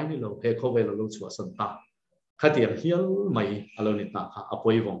atang mai ni lo he khovel lo chua san ta khatiam hial mai alo ni ta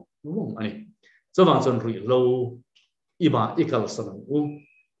apoi wong ani zawang chon ri lo iba ikal san u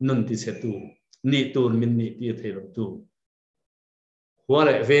nun ti che tu ni tur min ni ti thelo tu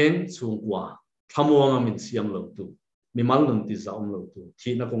huale veng chung kwa thamuanga min siam lo tu mi mal nun ti zaum lo tu thi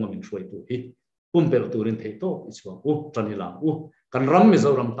na konga min throi tu hi pumpel turin thei to ichwa u tranila u kan ram mi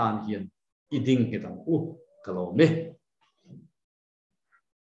zo ram tan hian iding hedang u kalo me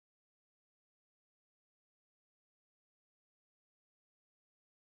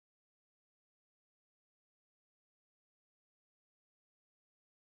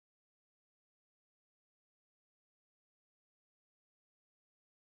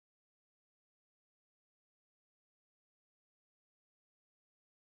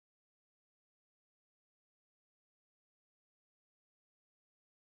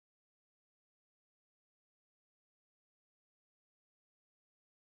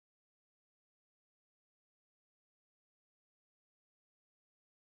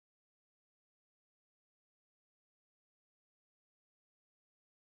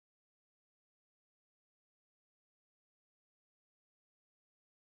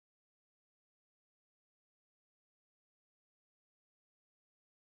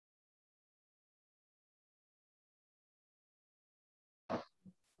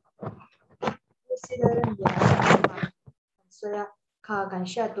Silaran dia soya kha kan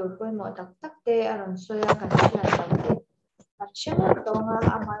sha tur poi mo tak tak te aron soya kan sha tak te kan shema to nga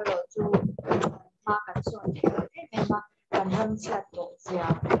amal ro chu ma kan son te me ma kan ram cha to sia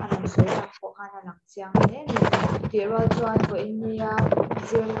aron soya ko kana lang chiang ne ni ti ro chuan ko india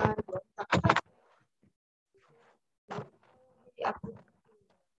zela ro tak tak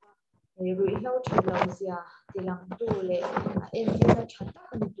rui hlo thil lo sia tilang tu le en ti na thata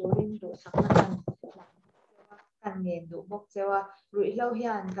kan turin do sakna kan nge du bok chewa rui hlo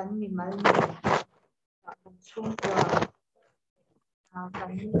hian kan mi mal ni kan chung kwa kan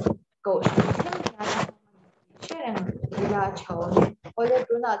ko thang na chen ila chawni ole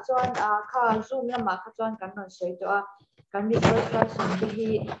tuna chuan kha zoom lama kha chuan kan non sei to a kan mi first person te hi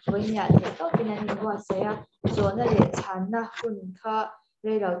voinya te to pinan ni wa saya zona le channa hun kha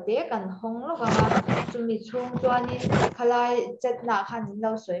re lo te kan hong lo ka chumi chung chuan in khalai chetna khan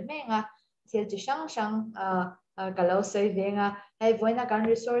lo soi me nga thil chi sang sang ka lo sei ve nga ai voina kan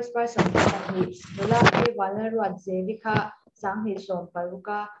resource person ni la ke wala ro je kha sang hi som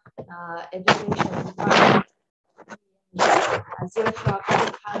paluka education department zero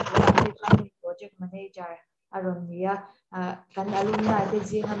project manager aron nia kan alumni te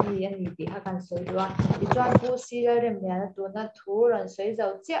ji hami ani ti ha kan soi do ti chuan pu sira rem ya tu na thur an soi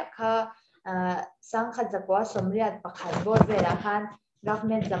zau chia kha sang kha zakwa somriat pakhat board ve la khan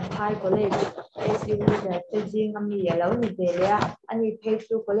government jamphai college SU the te ji hami ya lo ni be le ani phase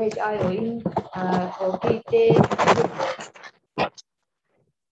 2 college ayo in okay te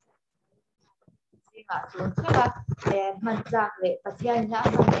nga chuan chela man chak le pathian na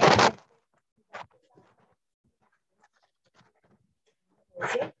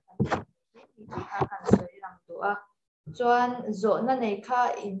man kan soi lang tu a chuan zo na nei kha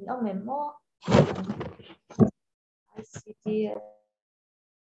in omemo ICT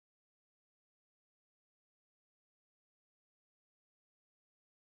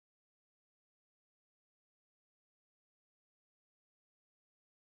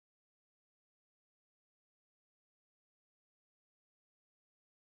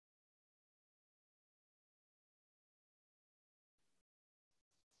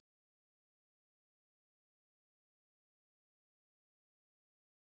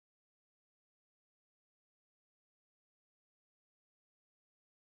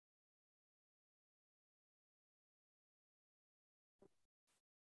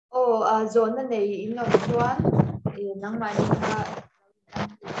zo na nei in lo chuan nang mai kha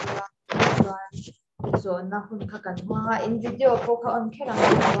chuan zo na hun kha kan hanga in video ko kha on kherang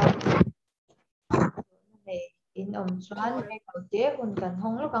nei in chuan me ko te hun kan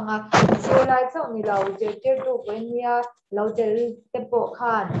hong lo kanga zio lai chau ni lo je te tu ko nia lo tel te po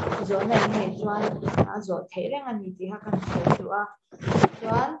khan zo na nei chuan zo the reng ani ti ha kan sei tu a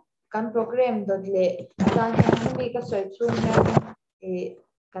chuan kan program dot le tan mi ka soi chung na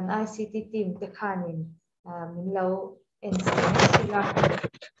kan ICT team te khanin min lo sila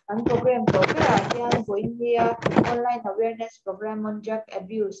kan program to kha hian voinia online awareness program on drug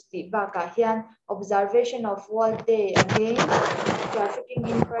abuse ti ba ka hian observation of world day against trafficking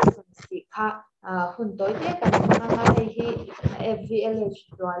in persons ti kha hun toi te kan hanga hi FVLH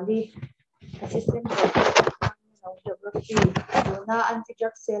duali assistant of geography na anti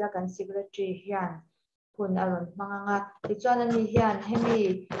drug sela kan secretary hian hun aron manganga ti chuan ani hian hemi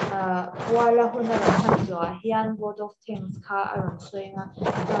wala hun aron han zo hian board of things kha aron soinga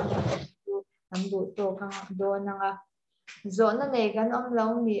chuan kan du to kang do nanga zo na nei kan om lo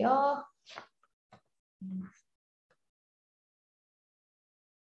mi o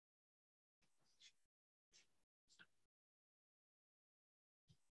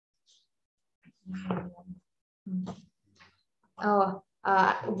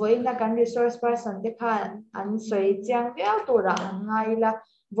voina kan resource person te khan an soi chiang viau tura ngai la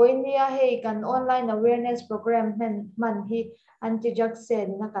voinia hei kan online awareness program man hi anti drug sel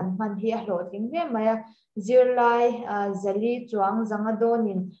na kan man hi a hlo ting ve maya zirlai zali chuang zanga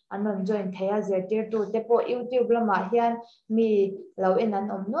donin anon join theya zertir tu te po YouTube lama hian mi lo en an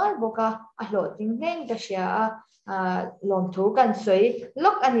om nual boka a hlo ting veng ta sia lom thu kan soi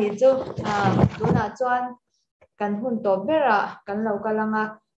lok ani chu tuna chuan kan hun to bera kan lo kalanga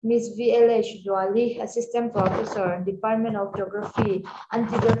Miss VLH Duali Assistant Professor Department of Geography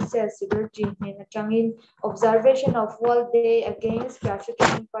Anti-Drug Security in Changin Observation of World Day Against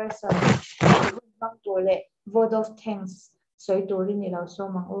Trafficking in Persons Vote of Thanks soy tori ni lo so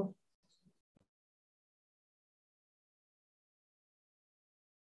mang u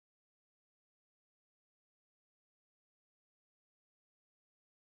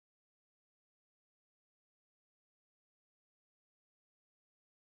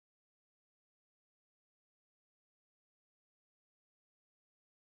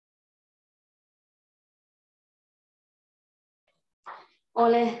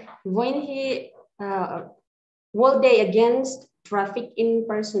ole voin hi World Day Against Traffic in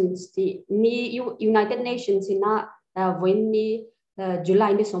Persons ni United Nations ina voin ni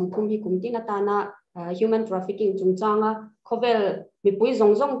July ni somphum hi kumti na tana human trafficking chungchanga khovel mi pui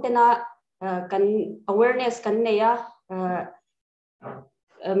zongjong tena kan awareness kan neya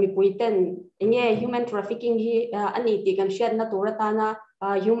mi pui ten nge human trafficking hi ani ti kan shed na turatana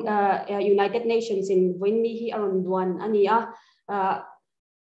United Nations in voin ni hi aron duan ani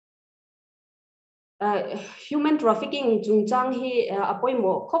human trafficking chungchang hi apoi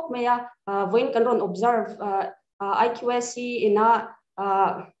mo khop meya voin kan ron observe IQSC ina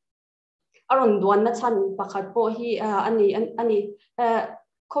aron duan na chan pakhat po hi ani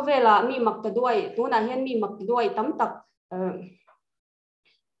khovela mi makta duai tuna hian mi makta duai tam tak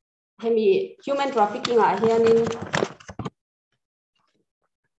hemi human trafficking a hianin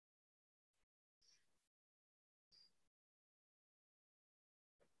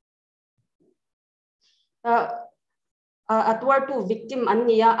atwar tu victim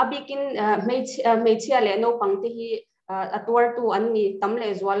annia abikin meichia le no pangte hi atwar tu anni tamle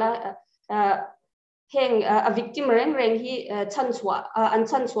zwala heng a victim reng hi chanswa an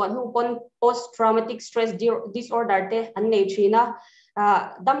chanswa nu pon post traumatic stress disorder te an nei thina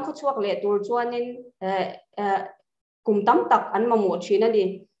dam kho chuak le tur chuanin kum tam tak an mamo thina ni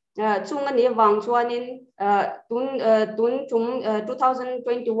chung ani wang chuanin tun chung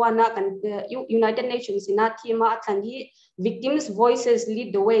 2021 na kan United Nations ina thema athan hi victims voices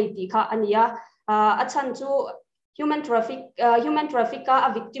lead the way ti kha ania achan chu human traffic a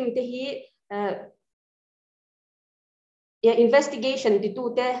victim te hi investigation ti tu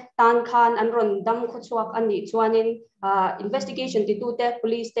te tan khan an ron dam kho chuak ani chuanin investigation ti tu te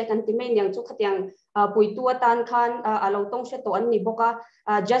police te kan ti mai yang chu khatyang pui tu tan khan alo tong she to an ni boka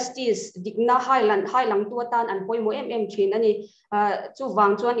justice digna highland tu tan an poi mo thin ani chu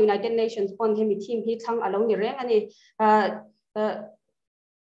wang chuan United Nations pon hemi thim hi thang alo ni reng ani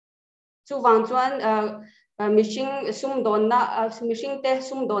chu wang chuan mishing sum don na mishing te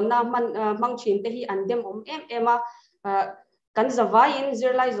sum don na mang chin te hi an dem ema kan zawain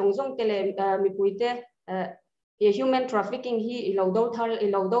zirlai zongjong tele mi puite human trafficking hi ilodo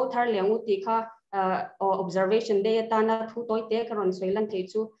thar lengu ti kha observation day tana thu toi te karon soilan thei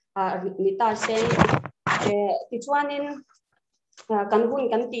chu nita sen ti chuanin kan hun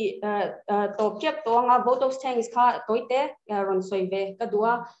kan ti top chep to nga vote of thanks kha toite ron soive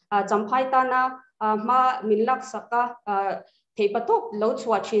kadua champhai tana ma milak saka theipatok lo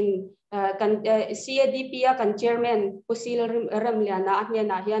chwachin kan CADP kan chairman pusil ramliana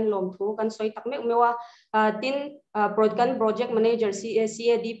atna hian lom thu kan soi tak me mewa tin project manager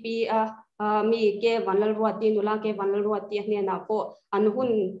CADP mi ke vanal ruati nula ke vanal ruati hne na ko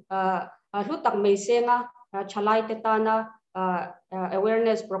anhun hlu tak mai senga chalai te tana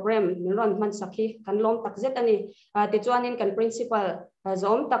awareness program niron man sakhi kan lom tak zet ani ti chuanin kan principal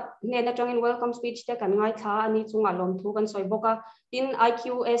zom tak ne na tangin welcome speech te kan ngai tha ani chunga lom thu kan soi boka tin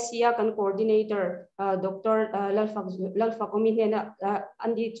IQSC kan coordinator Dr. Lalfa komi ne na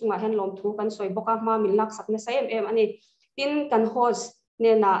andi chunga hen lom thu kan soi boka ma min lak sak na sai ani tin kan host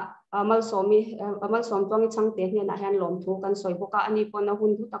ne na amal som tong chang te ne na hen lom thu kan soi boka ani pon na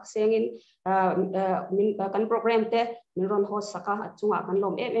hun thu tak sengin kan program te niron host saka chunga kan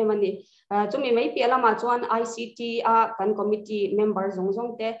lom ani chumi mai pi alama chuan ICT kan committee member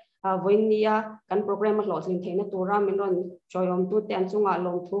zongjong te voinia kan program lo thlin theina tura minron choyom tu te an chunga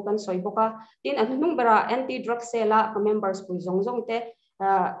lom thu kan soi boka tin an hnung bera anti drug sela members pui zongjong te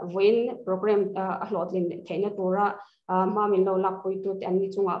voin program a lo thlin theina tura ma min lo lak pui tu te an ni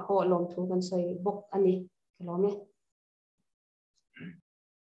chunga ko lom thu kan soi bok ani lome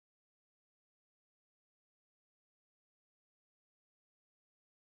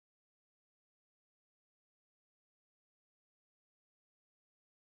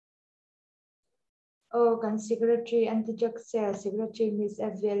kan secretary anti-drug cell secretary Miss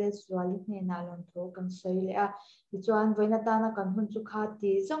FVLS Walid ne na lom tho kan soile a chuan voina tana kan hun chu kha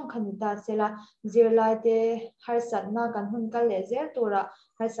ti zong khanita sela zirlai te har satna kan hun kal le zer tura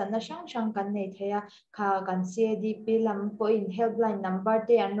har satna shang kan nei theya kha kan CADP lam po in helpline number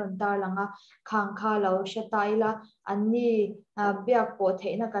te an non tar langa khang kha lo shataila anni biak po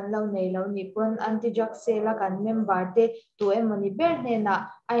theina kan lo nei lo ni pon anti-drug cell kan member te tu emoni ber ne na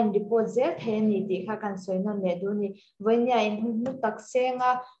ain report zel the ni ti kha kan soinon le du ni voinia in nu tak senga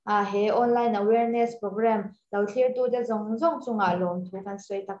he online awareness program lo thlir tu de zong chunga lom thu kan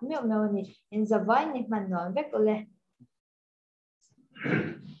soi tak me ni in zawai ni man no vek ole